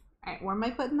 Alright, where am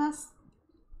I putting this?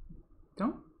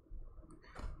 Don't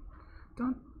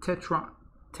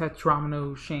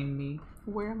tetramino shame me.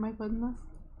 Where am I putting this?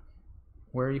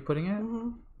 Where are you putting it? Mm-hmm.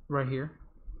 Right here,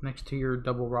 next to your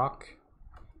double rock.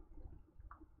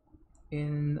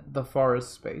 In the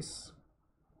forest space.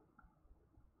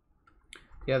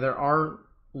 Yeah, there are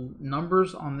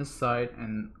numbers on this side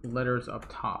and letters up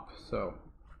top, so.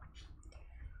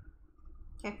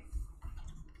 Okay.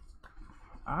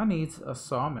 I need a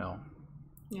sawmill.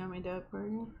 You want me to do it for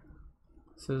you?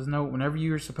 Says no, whenever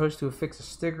you are supposed to affix a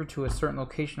sticker to a certain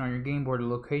location on your game board, the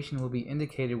location will be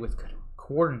indicated with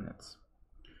coordinates.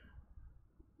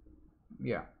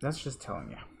 Yeah, that's just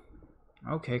telling you.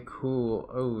 Okay, cool.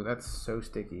 Oh, that's so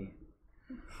sticky.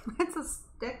 It's a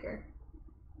sticker.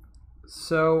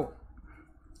 So,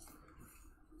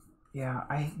 yeah,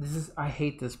 I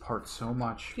hate this part so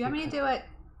much. Do you want me to do it?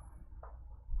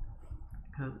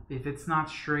 If it's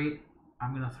not straight,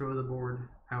 I'm gonna throw the board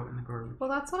out in the garbage. Well,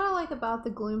 that's what I like about the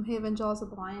Gloomhaven Jaws of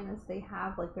the Lion is they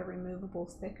have like the removable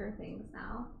sticker things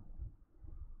now.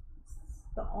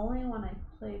 It's the only one I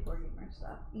played board gamer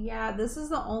stuff. Yeah, this is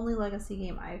the only Legacy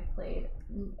game I've played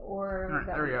or All right,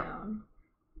 that there we we go. own.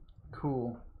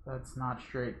 Cool. That's not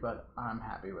straight, but I'm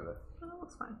happy with it. Oh,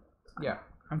 it's fine. It's fine. Yeah,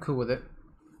 I'm cool with it.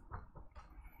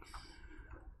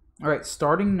 Alright,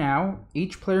 starting now,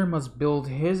 each player must build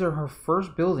his or her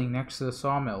first building next to the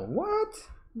sawmill. What?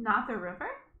 Not the river?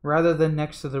 Rather than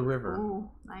next to the river. Ooh,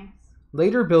 nice.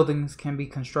 Later buildings can be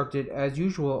constructed as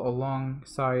usual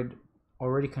alongside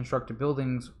already constructed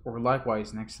buildings or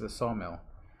likewise next to the sawmill.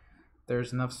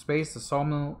 There's enough space, the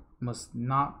sawmill must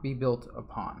not be built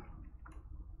upon.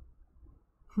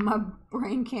 My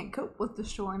brain can't cope with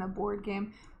destroying a board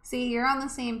game. See, you're on the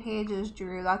same page as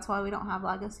Drew. That's why we don't have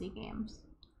Legacy games.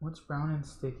 What's brown and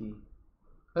sticky?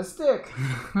 A stick!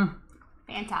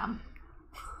 Phantom.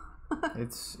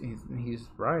 He's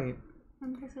right.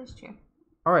 And this is true.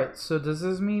 Alright, so does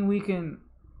this mean we can...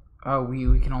 Oh,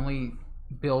 we can only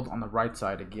build on the right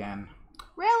side again.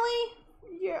 Really?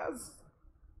 Yes.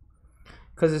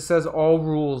 Because it says all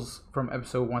rules from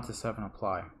episode 1 to 7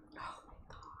 apply. Oh my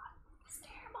god. It's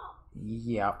terrible.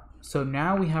 Yeah. So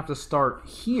now we have to start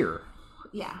here.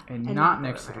 Yeah. And not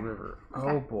next to the river. Okay.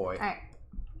 Oh boy. Alright.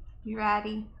 You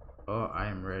ready? Oh, I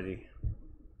am ready.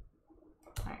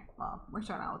 Alright, well, we're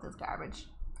starting out with this garbage.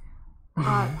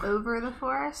 Over the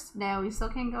forest? No, we still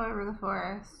can't go over the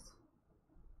forest.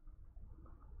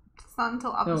 It's not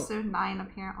until episode 9,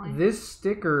 apparently. This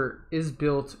sticker is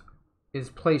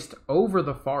placed over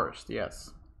the forest,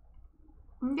 yes.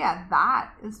 Yeah,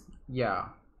 that is Yeah.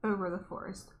 over the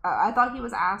forest. I thought he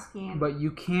was asking... But you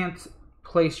can't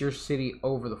place your city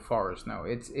over the forest, no.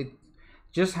 It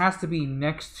just has to be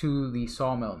next to the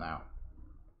sawmill now.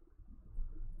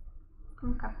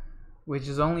 Okay. Which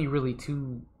is only really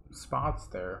 2 spots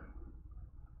there.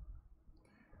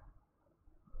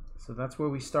 So that's where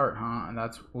we start, huh? And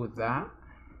that's with that?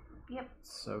 Yep.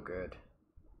 So good.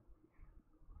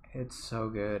 It's so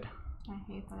good. I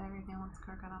hate that everything looks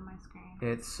crooked on my screen.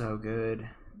 It's so good.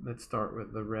 Let's start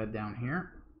with the red down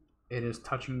here. It is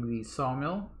touching the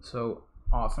sawmill, so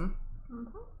awesome.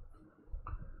 Mm-hmm.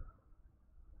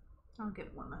 I'll give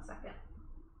one a second.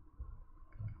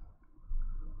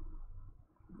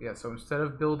 Yeah, so instead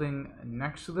of building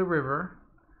next to the river,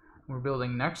 we're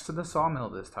building next to the sawmill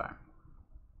this time.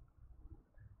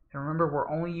 And remember, we're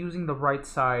only using the right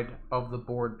side of the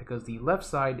board because the left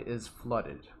side is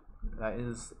flooded. That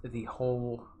is the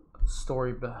whole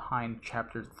story behind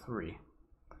chapter 3.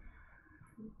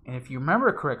 And if you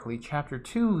remember correctly, chapter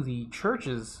 2, the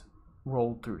churches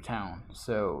rolled through town.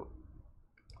 So,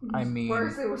 I mean...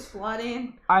 First it was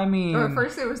flooding. Or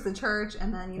first it was the church,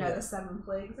 and then, the 7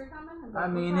 plagues are coming. I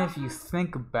mean, if you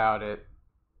think about it,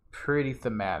 pretty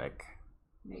thematic.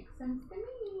 Makes sense to me.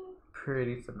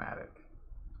 Pretty thematic.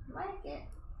 Like it.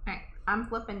 Alright, I'm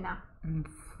flipping now.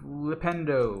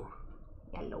 Flipendo.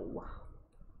 Yellow.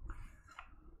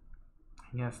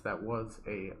 Yes, that was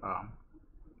a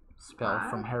spell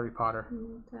from Harry Potter.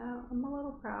 I'm a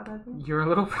little proud of you. You're a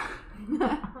little...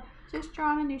 Just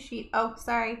drawing a new sheet. Oh,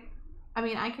 sorry. I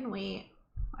mean, I can wait.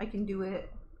 I can do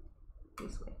it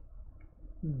this way.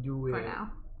 Do it. For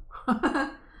now.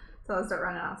 So I'll start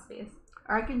running out of space.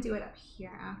 Or I can do it up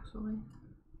here, actually.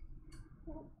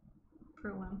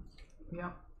 For one.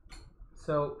 Yeah.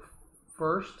 So,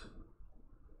 first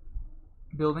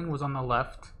building was on the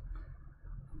left.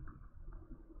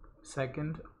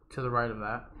 Second, to the right of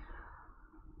that.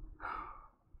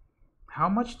 How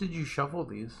much did you shovel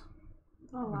these?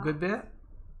 Oh, A good bit?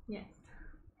 Yes.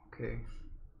 Okay.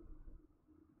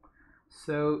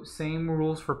 So, same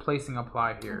rules for placing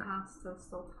apply here. It has to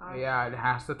still touch. Yeah, it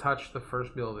has to touch the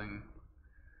first building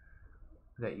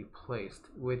that you placed,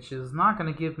 which is not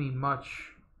going to give me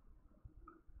much.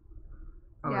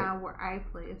 Okay. Yeah, where I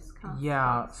placed.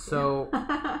 Yeah, so...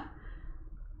 I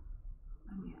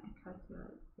mean, I could do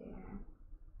it there.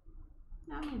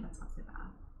 No, I mean, that's not too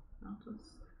bad. I'll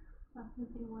just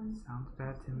definitely one. Sounds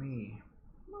bad to me.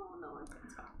 No, I think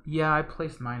so. Yeah, I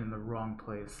placed mine in the wrong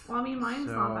place. Well, I mean,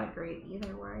 mine's not that great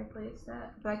either where I placed it,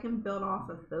 but I can build off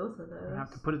of both of those. I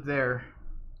have to put it there.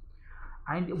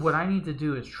 What I need to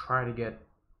do is try to get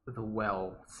the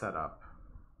well set up.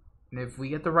 And if we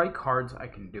get the right cards, I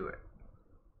can do it.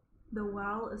 The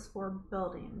well is 4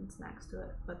 buildings next to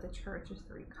it, but the church is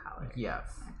 3 colors.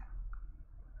 Yes. Okay.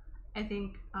 I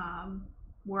think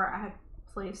where I had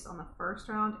placed on the first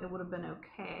round, it would have been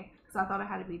okay because I thought it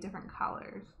had to be different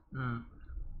colors. Mm.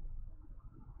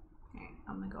 Okay,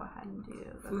 I'm gonna go ahead and do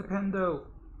the Flipendo.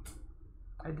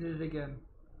 I did it again.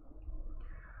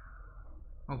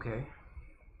 Okay.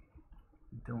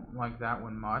 Don't like that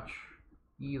one much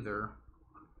either.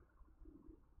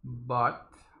 But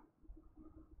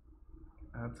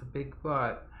that's a big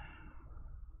but.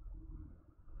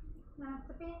 That's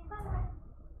a big but.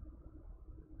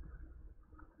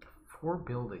 4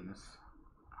 buildings.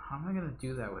 How am I going to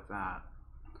do that with that?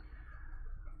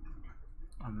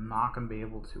 I'm not going to be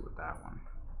able to with that one.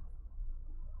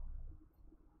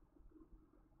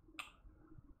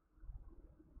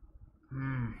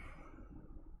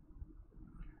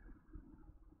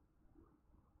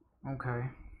 Okay.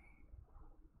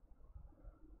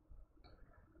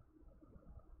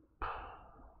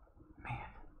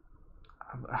 Man.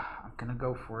 I'm going to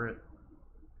go for it.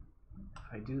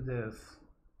 If I do this,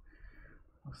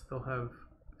 I'll still have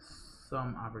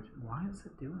some opportunity. Why is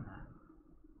it doing that?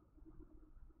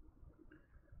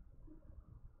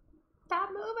 Stop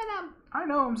moving them. I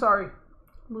know, I'm sorry.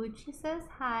 Moochie says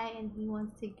hi and he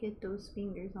wants to get those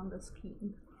fingers on the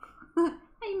screen. Hi,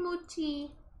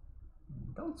 Moochie.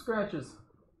 Don't scratch us.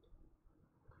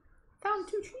 Found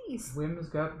 2 trees. Wim's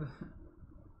got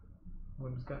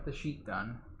the sheet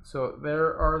done. So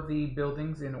there are the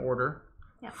buildings in order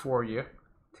for you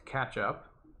to catch up.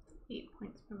 8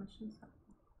 points for mission 7.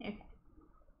 Okay.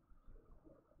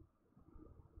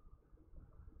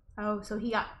 Oh, so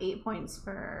he got 8 points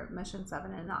for mission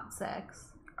 7 and not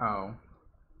 6. Oh.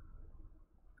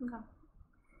 Okay.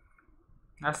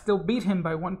 I still beat him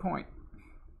by 1 point.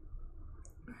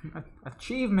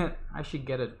 Achievement. I should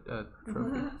get a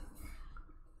trophy.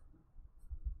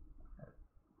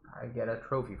 I get a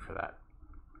trophy for that.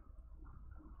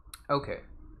 Okay.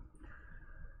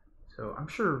 So I'm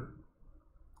sure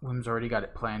Wim's already got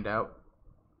it planned out.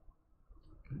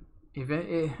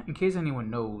 In case anyone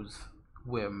knows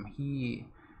Wim, he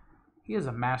is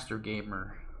a master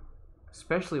gamer,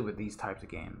 especially with these types of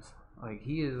games. Like,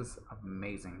 he is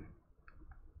amazing.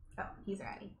 Oh, he's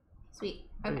ready. Sweet.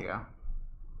 Okay. There you go.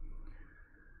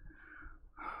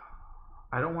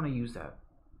 I don't want to use that.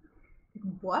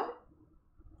 What?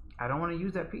 I don't want to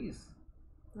use that piece.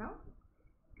 No?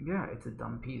 Yeah, it's a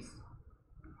dumb piece.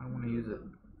 I don't want to use it.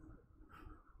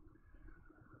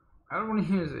 I don't want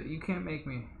to use it. You can't make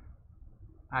me.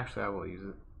 Actually, I will use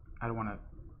it. I don't want to.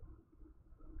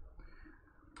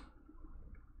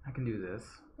 I can do this.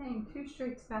 Dang, 2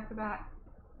 streaks back to back.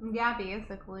 Yeah,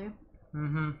 basically.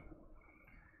 Mm-hmm.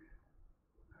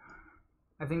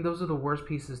 I think those are the worst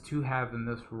pieces to have in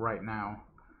this right now.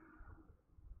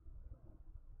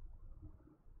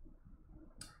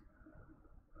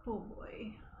 Oh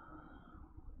boy.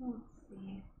 Let's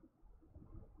see.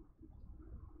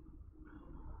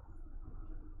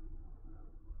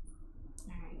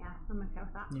 Alright, yeah, I'm okay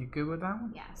with that. You good with that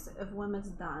one? Yeah, so if Wim is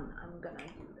done, I'm gonna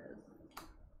do this.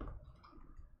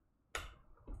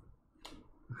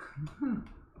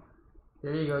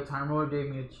 There you go. Time Roller gave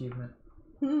me achievement.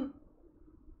 I'm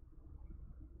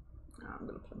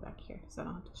gonna put it back here so I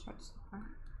don't have to stretch so far.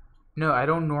 No, I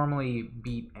don't normally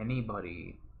beat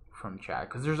anybody from chat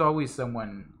because there's always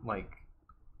someone like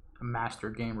a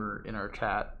master gamer in our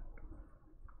chat.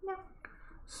 No.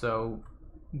 So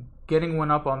getting one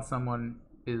up on someone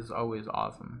is always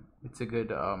awesome. It's a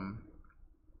good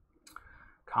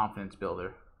confidence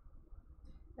builder.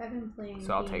 I've been playing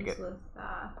So I'll take games it. with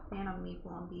Phantom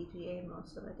Meeple on BGA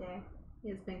most of the day. He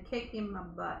has been kicking my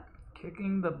butt.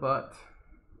 Kicking the butt.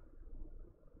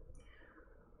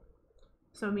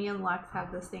 So me and Lex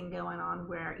have this thing going on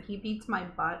where he beats my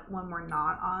butt when we're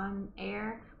not on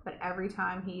air, but every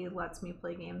time he lets me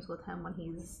play games with him when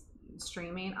he's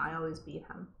streaming, I always beat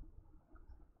him.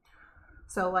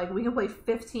 So like we can play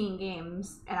 15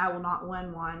 games and I will not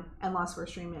win one unless we're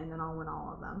streaming, and then I'll win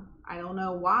all of them. I don't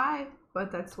know why,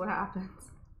 but that's what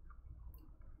happens.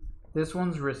 This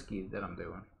one's risky that I'm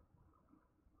doing.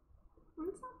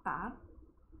 It's not bad.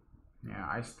 Yeah,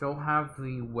 I still have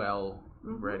the well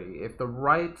ready. If the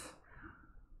right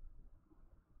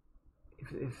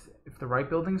if the right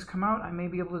buildings come out, I may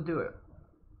be able to do it.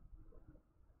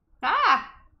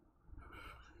 Ah!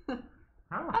 Oh.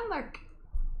 Unlurk.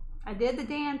 I did the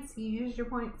dance you used your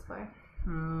points for.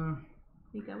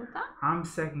 You good with that? I'm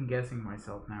second guessing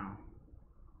myself now.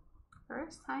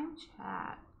 First time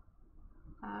chat.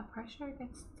 Pressure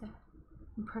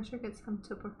gets them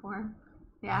to perform.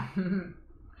 Yeah.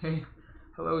 Hey,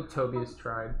 hello, Tobias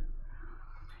tried.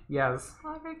 Yes.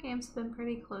 All of our games have been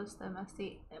pretty close though,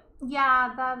 Misty.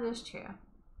 Yeah, that is true.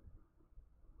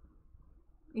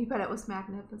 You bet it was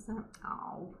magnificent.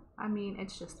 Oh, I mean,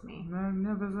 it's just me.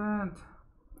 Magnificent.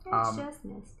 It's just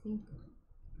Misty.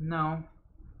 No,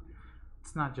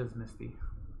 it's not just Misty.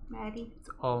 Maddie. It's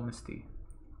all Misty.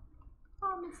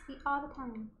 Oh, Misty all the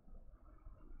time.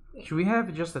 Should we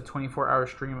have just a 24-hour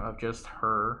stream of just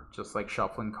her, just like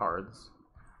shuffling cards?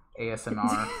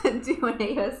 ASMR. Doing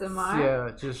ASMR? Yeah,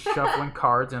 just shuffling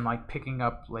cards and like picking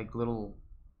up like little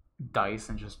dice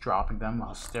and just dropping them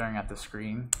while staring at the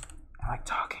screen. And like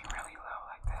talking really low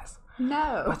like this.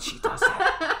 No. But she does it.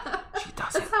 She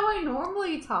does That's it. how I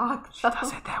normally talk. She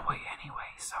does it that way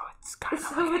anyway, so it's kind of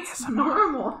So like it's ASMR.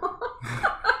 normal.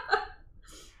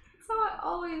 So I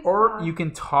always Or talk. you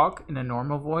can talk in a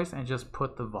normal voice and just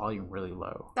put the volume really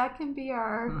low. That can be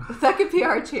our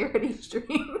charity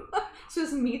stream. It's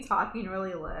just me talking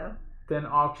really low. Then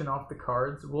auction off the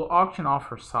cards. We'll auction off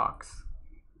her socks,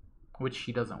 which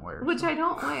she doesn't wear. Which I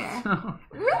don't wear.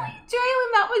 Really?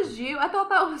 Jalen, that was you? I thought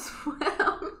that was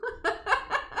Will.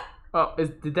 Oh,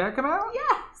 did that come out?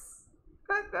 Yes.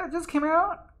 That just came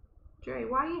out? Dre,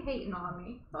 why are you hating on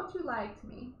me? Don't you like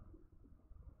me?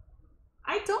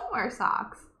 I don't wear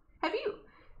socks.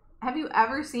 Have you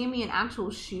ever seen me in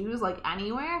actual shoes, like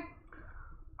anywhere?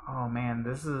 Oh man,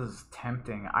 this is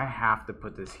tempting. I have to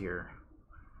put this here.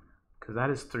 Because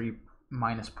that is 3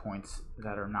 minus points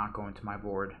that are not going to my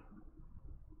board.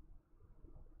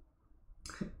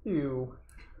 Ew.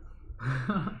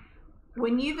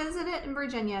 When you visited in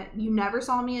Virginia, you never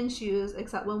saw me in shoes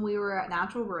except when we were at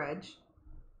Natural Bridge.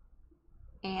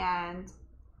 And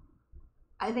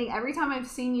I think every time I've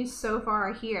seen you so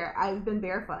far here, I've been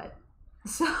barefoot.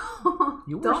 So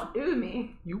don't do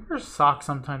me. You wear socks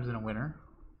sometimes in the winter.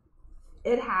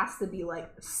 It has to be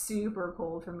like super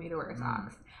cold for me to wear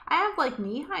socks. I have like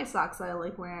knee-high socks that I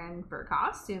like wearing for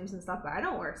costumes and stuff, but I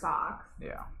don't wear socks.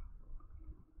 Yeah.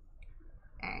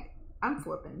 Alright, I'm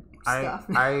flipping stuff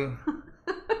now.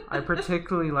 I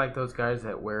particularly like those guys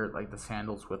that wear like the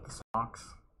sandals with the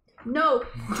socks. No,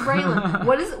 Braylon,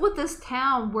 what is it with this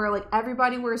town where like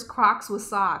everybody wears Crocs with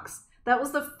socks? That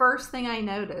was the first thing I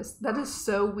noticed. That is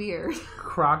so weird.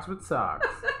 Crocs with socks.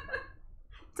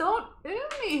 Don't do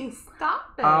me.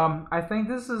 Stop it. I think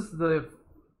this is the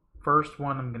first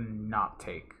one I'm gonna not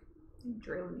take.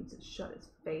 Draylon needs to shut his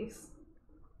face.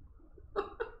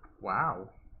 Wow.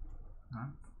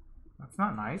 That's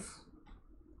not nice.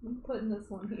 I'm putting this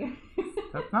one here.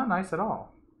 That's not nice at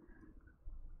all.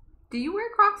 Do you wear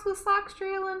Crocs with socks,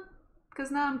 Traylon?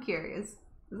 Because now I'm curious.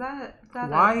 Is that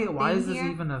why is this here?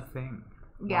 even a thing?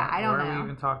 Yeah, I don't know. Why are we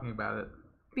even talking about it?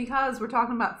 Because we're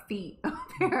talking about feet,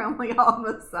 apparently, all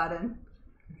of a sudden.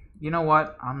 You know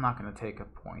what? I'm not going to take a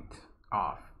point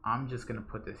off. I'm just going to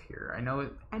put this here. I know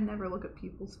it... I never look at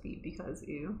people's feet because,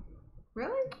 ew.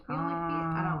 Really? You don't like feet?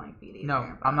 I don't like feet either.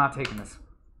 No, I'm not taking this.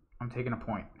 I'm taking a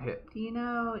point. Hit. Do you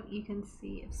know you can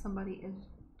see if somebody is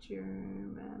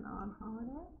German on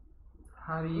holiday?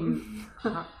 How do you...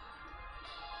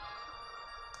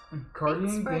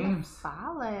 Guardian Games.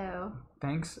 Follow.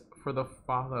 Thanks for the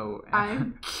follow.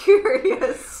 I'm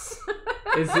curious.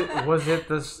 Was it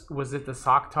the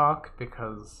sock talk?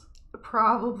 Because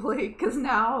probably, because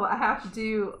now I have to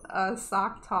do a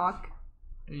sock talk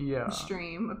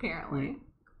stream apparently.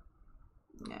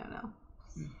 No.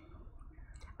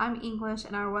 I'm English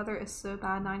and our weather is so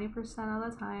bad 90%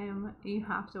 of the time you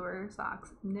have to wear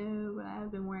socks. No, but I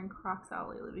have been wearing Crocs out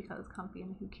lately because it's comfy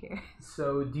and who cares.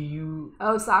 So do you...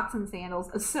 Oh, socks and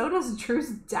sandals. So does Drew's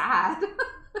dad.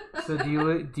 So do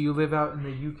you live out in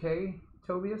the UK,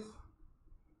 Tobias?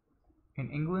 In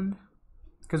England?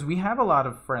 Because we have a lot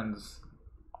of friends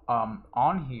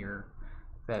on here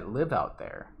that live out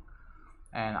there.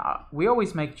 And we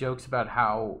always make jokes about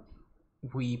how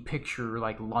we picture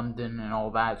like London and all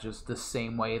that just the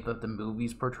same way that the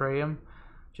movies portray them,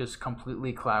 just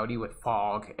completely cloudy with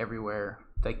fog everywhere,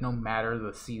 like no matter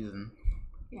the season.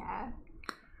 Yeah.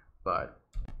 But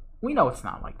we know it's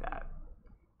not like that.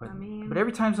 But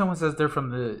every time someone says they're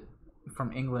from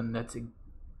England, that's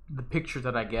the picture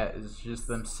that I get is just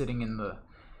them sitting in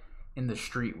the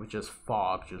street with just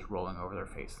fog just rolling over their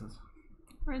faces.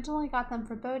 Originally got them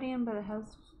for boating, but it has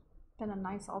been a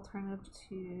nice alternative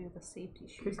to the safety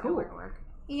shoes I wear at work.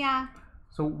 Yeah.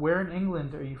 So where in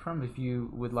England are you from, if you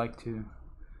would like to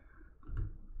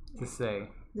say?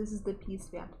 This is the piece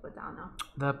we have to put down now.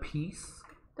 The piece?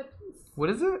 The piece. What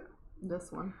is it?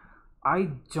 This one. I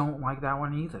don't like that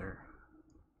one either.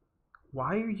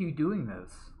 Why are you doing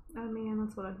this? I mean,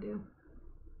 that's what I do.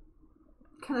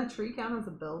 Can a tree count as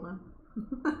a building?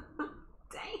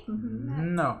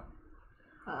 Dang. No.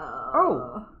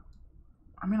 Oh.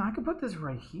 I mean, I could put this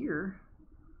right here,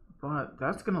 but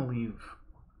that's gonna leave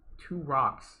 2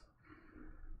 rocks.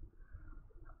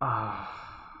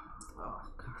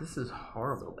 This is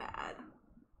horrible. So bad.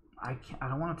 I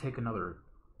don't want to take another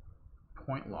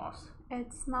point loss.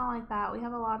 It's not like that. We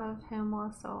have a lot of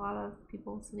homeless, so a lot of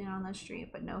people sitting on the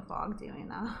street, but no fog doing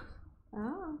that.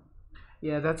 Oh.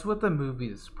 Yeah, that's what the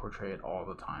movies portray it all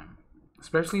the time.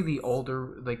 Especially the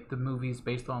older, like the movies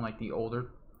based on like the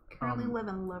older. Currently live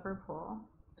in Liverpool.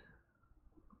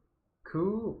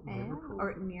 Cool. Liverpool.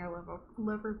 Or near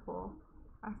Liverpool.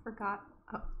 I forgot.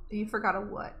 Oh, you forgot a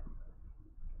what?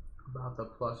 About the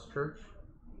Plus Church.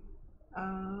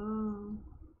 Oh.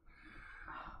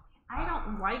 I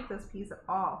don't like this piece at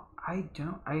all. I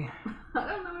don't know how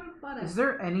to put it. Is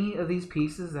there any of these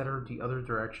pieces that are the other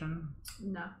direction?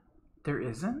 No. There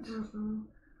isn't? Mm-mm.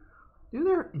 Do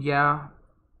there? Yeah.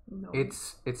 No.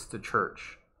 It's the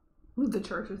church. The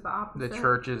church is the opposite. The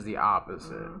church is the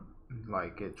opposite.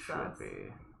 Like it should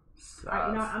be. Alright,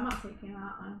 you know what? I'm not taking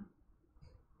that one.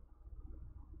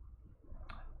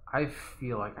 I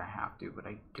feel like I have to, but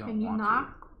I don't want to. Can you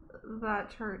knock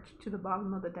that church to the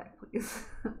bottom of the deck, please?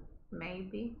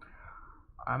 Maybe.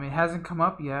 I mean, it hasn't come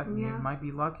up yet. Yeah. You might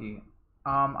be lucky.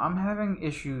 I'm having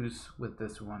issues with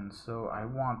this one, so I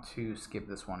want to skip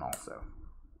this one also.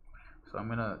 So I'm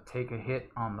gonna take a hit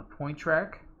on the point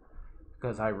track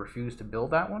because I refuse to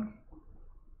build that one.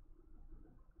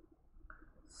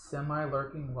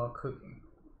 Semi-lurking while cooking.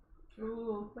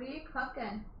 Ooh, what are you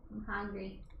cooking? I'm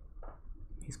hungry.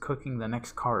 He's cooking the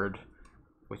next card,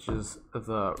 which is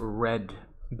the red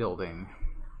building.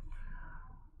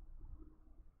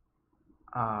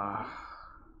 Why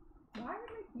are my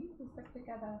pieces stuck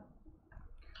together?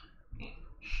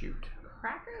 Shoot.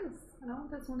 Crackers? I don't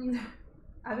want this one either.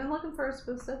 I've been looking for a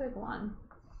specific one.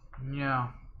 Yeah.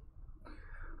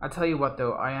 I tell you what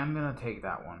though, I am gonna take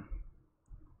that one.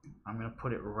 I'm gonna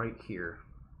put it right here.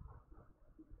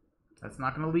 That's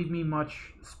not gonna leave me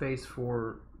much space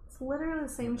for... It's literally the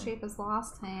same shape as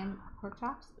last time. Pork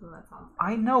chops? Oh, that sounds...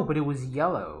 I know, but it was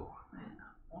yellow. I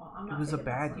know. Well, I'm not it was a taking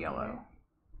bad this one yellow. either.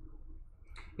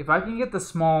 If I can get the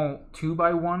small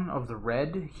 2x1 of the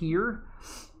red here,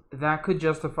 that could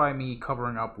justify me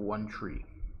covering up one tree.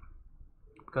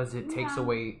 Because it takes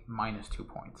away -2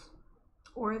 points.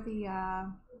 Or the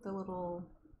little...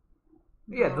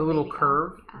 Yeah, the little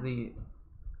curve. Yeah.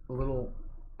 The little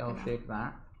L shape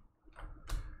that.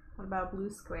 What about blue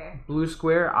square? Blue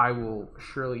square, I will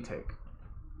surely take.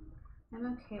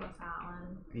 I'm okay with that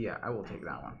one. Yeah, I will take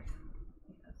that one.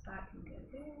 Because that can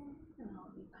get there, and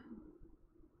I'll be fine.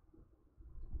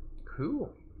 Cool.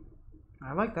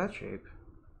 I like that shape.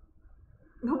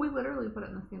 No, we literally put it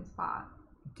in the same spot.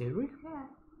 Did we? Yeah.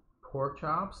 Pork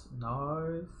chops,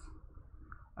 nice.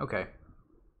 Okay.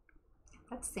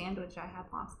 That sandwich I had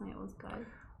last night was good.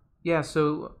 Yeah,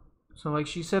 so like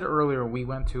she said earlier, we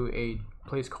went to a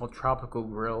place called Tropical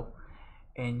Grill,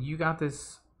 and you got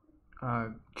this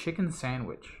chicken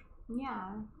sandwich. Yeah.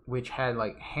 Which had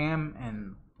like ham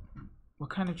and what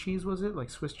kind of cheese was it? Like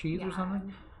Swiss cheese or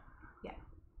something? Yeah.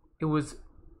 It was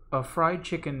a fried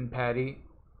chicken patty,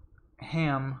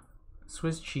 ham,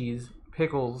 Swiss cheese,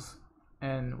 pickles,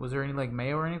 and was there any like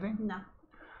mayo or anything? No.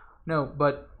 No,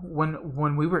 but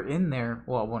when we were in there,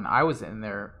 well, when I was in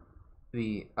there,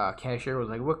 the cashier was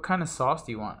like, "What kind of sauce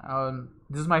do you want?"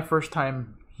 This is my first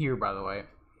time here, by the way,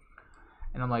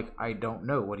 and I'm like, "I don't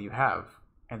know. What do you have?"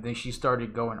 And then she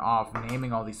started going off,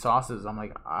 naming all these sauces. I'm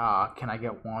like, "Can I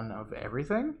get one of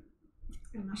everything?"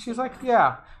 She's like,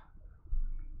 "Yeah."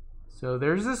 So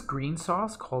there's this green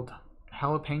sauce called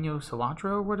jalapeno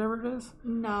cilantro or whatever it is.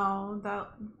 No, the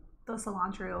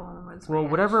cilantro one was well,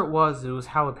 ranch. whatever it was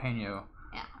jalapeno.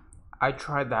 Yeah. I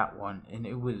tried that one and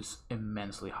it was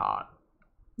immensely hot.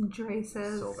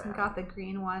 Drace's So bad. got the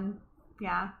green one.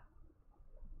 Yeah.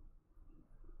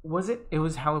 Was it? It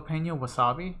was jalapeno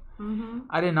wasabi. Mm-hmm.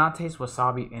 I did not taste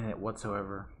wasabi in it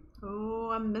whatsoever.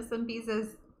 Oh, I'm missing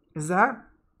pieces. Is that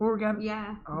what we're getting?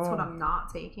 Yeah, that's what I'm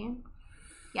not taking.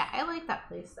 Yeah, I like that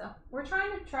place though. We're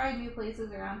trying to try new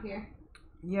places around here.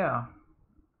 Yeah.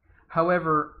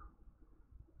 However,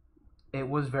 it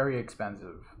was very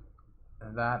expensive.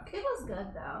 That It was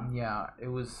good though. Yeah, it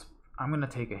was. I'm gonna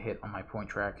take a hit on my point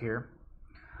track here.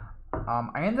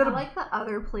 I ended up. I like the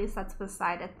other place that's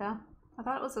beside it though. I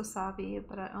thought it was wasabi,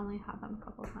 but I only had them a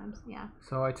couple times. Yeah.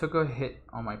 So I took a hit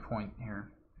on my point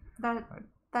here.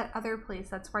 That other place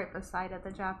that's right beside it,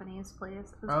 the Japanese place,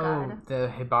 is good. The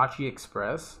Hibachi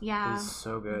Express. Yeah. Is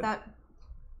so good. That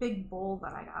big bowl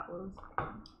that I got was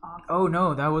awesome. Oh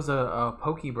no, that was a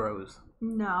Poke Bros.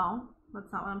 No,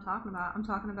 that's not what I'm talking about. I'm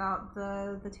talking about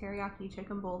the teriyaki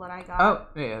chicken bowl that I got. Oh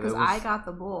yeah, because I got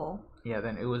the bowl. Yeah,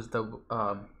 then it was the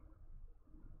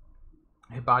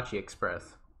Hibachi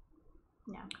Express.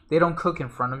 Yeah. They don't cook in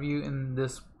front of you in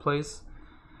this place.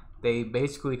 They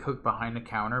basically cook behind the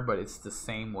counter, but it's the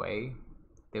same way.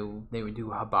 They would do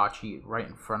hibachi right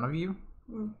in front of you.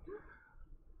 Mm-hmm.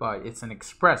 But it's an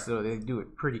express, so they do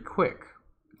it pretty quick.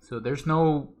 So there's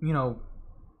no,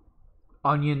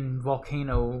 onion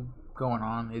volcano going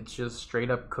on. It's just straight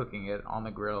up cooking it on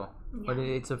the grill. Yeah. But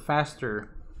it's a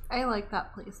faster... I like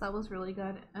that place. That was really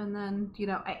good. And then,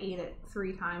 I ate it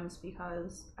 3 times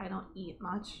because I don't eat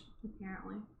much,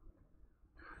 apparently.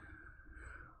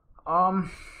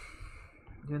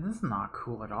 Yeah, this is not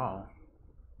cool at all.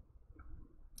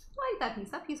 I like that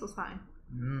piece. That piece was fine.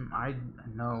 I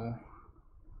know.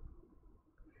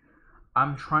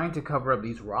 I'm trying to cover up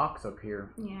these rocks up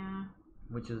here. Yeah.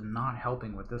 Which is not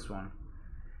helping with this one.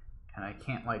 And I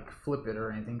can't, flip it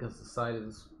or anything because the side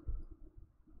is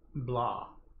blah.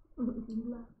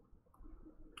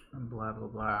 Blah, blah,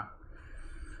 blah.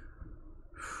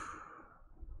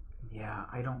 Yeah,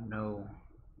 I don't know.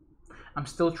 I'm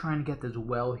still trying to get this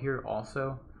well here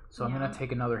also, so I'm gonna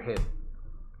take another hit.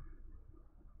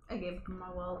 I gave him my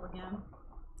well again.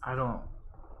 I don't...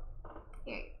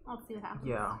 Here, let's see what happens.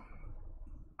 Yeah.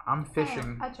 I'm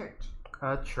fishing. A church.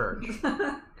 A church.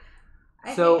 I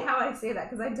hate how I say that,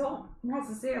 because I don't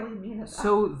necessarily mean it.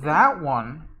 So that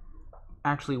one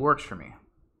actually works for me.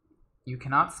 You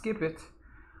cannot skip it.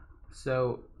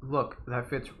 So, look, that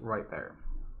fits right there.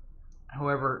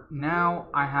 However, now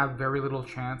I have very little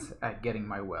chance at getting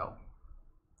my well.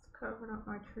 It's covering up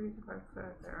my trees if I put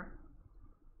it there.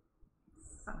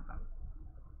 Son of a...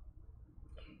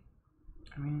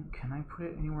 I mean, can I put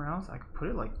it anywhere else? I could put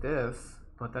it like this,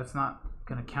 but that's not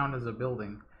going to count as a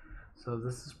building. So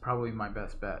this is probably my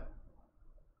best bet.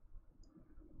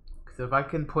 Because if I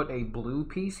can put a blue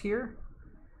piece here,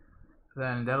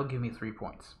 then that'll give me 3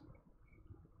 points.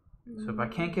 So if I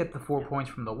can't get the 4 points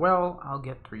from the well, I'll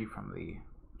get 3 from the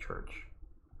church.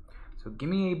 So give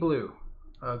me a blue.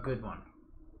 A good one.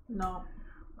 No.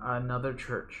 Another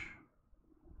church.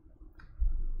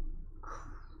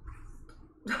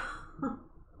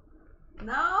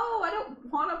 No, I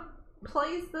don't want to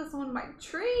place this on my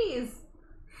trees.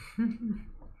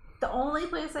 The only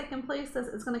place I can place this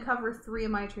is going to cover 3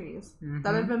 of my trees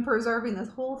that I've been preserving this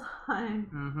whole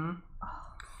time. Oh.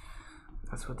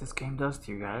 That's what this game does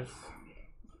to you guys.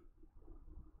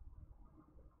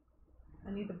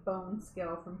 I need the bone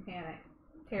skill from Panic.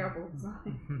 Terrible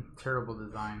design. Terrible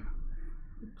design.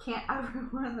 Can't ever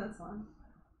win this one.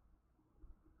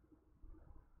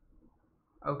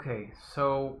 Okay,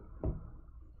 so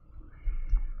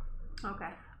okay.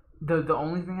 The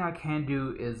only thing I can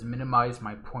do is minimize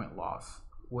my point loss,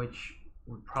 which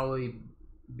would probably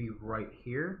be right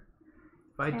here.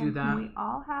 If I do that, can we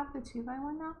all have the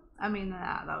 2x1 now? I mean,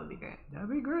 that would be great. That'd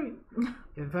be great.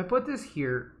 If I put this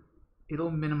here, it'll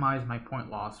minimize my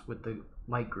point loss with the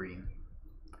light green.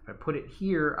 If I put it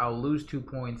here, I'll lose 2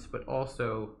 points, but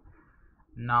also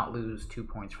not lose 2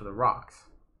 points for the rocks.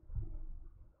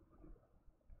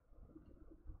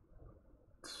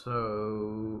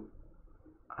 So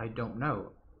I don't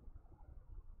know.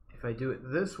 If I do it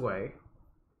this way,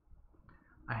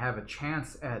 I have a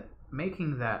chance at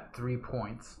making that 3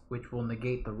 points, which will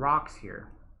negate the rocks here.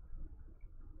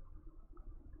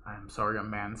 I'm sorry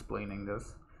I'm mansplaining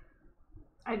this.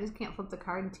 I just can't flip the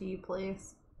card until you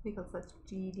place, because that's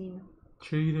cheating.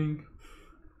 Cheating.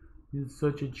 You're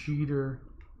such a cheater.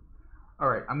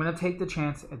 Alright, I'm going to take the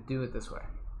chance and do it this way.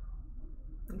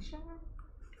 You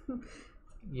sure?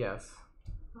 Yes.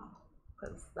 Oh,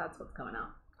 because that's what's coming out.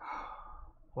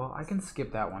 Well, I can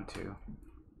skip that one too.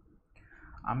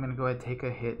 I'm going to go ahead and take a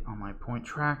hit on my point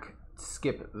track.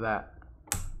 Skip that.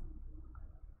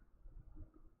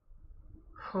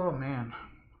 Oh, man.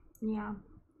 Yeah.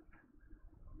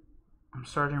 I'm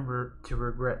starting to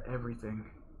regret everything.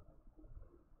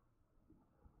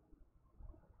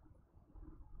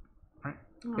 Right?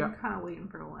 I'm kind of waiting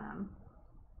for a win.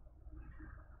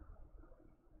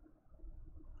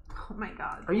 Oh my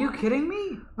god. Are you kidding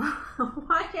me?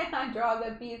 Why can't I draw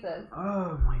good pieces?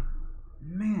 Oh my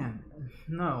man.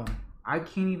 No. I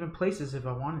can't even place this if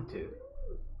I wanted to.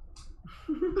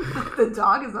 The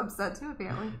dog is upset too,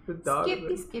 apparently. The dog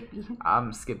Skippy.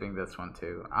 I'm skipping this one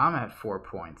too. I'm at 4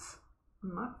 points.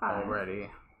 Not 5. Already.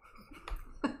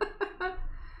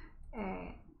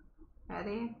 Hey.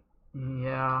 Ready?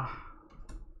 Yeah.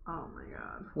 Oh my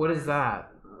god. What is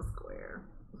that? That's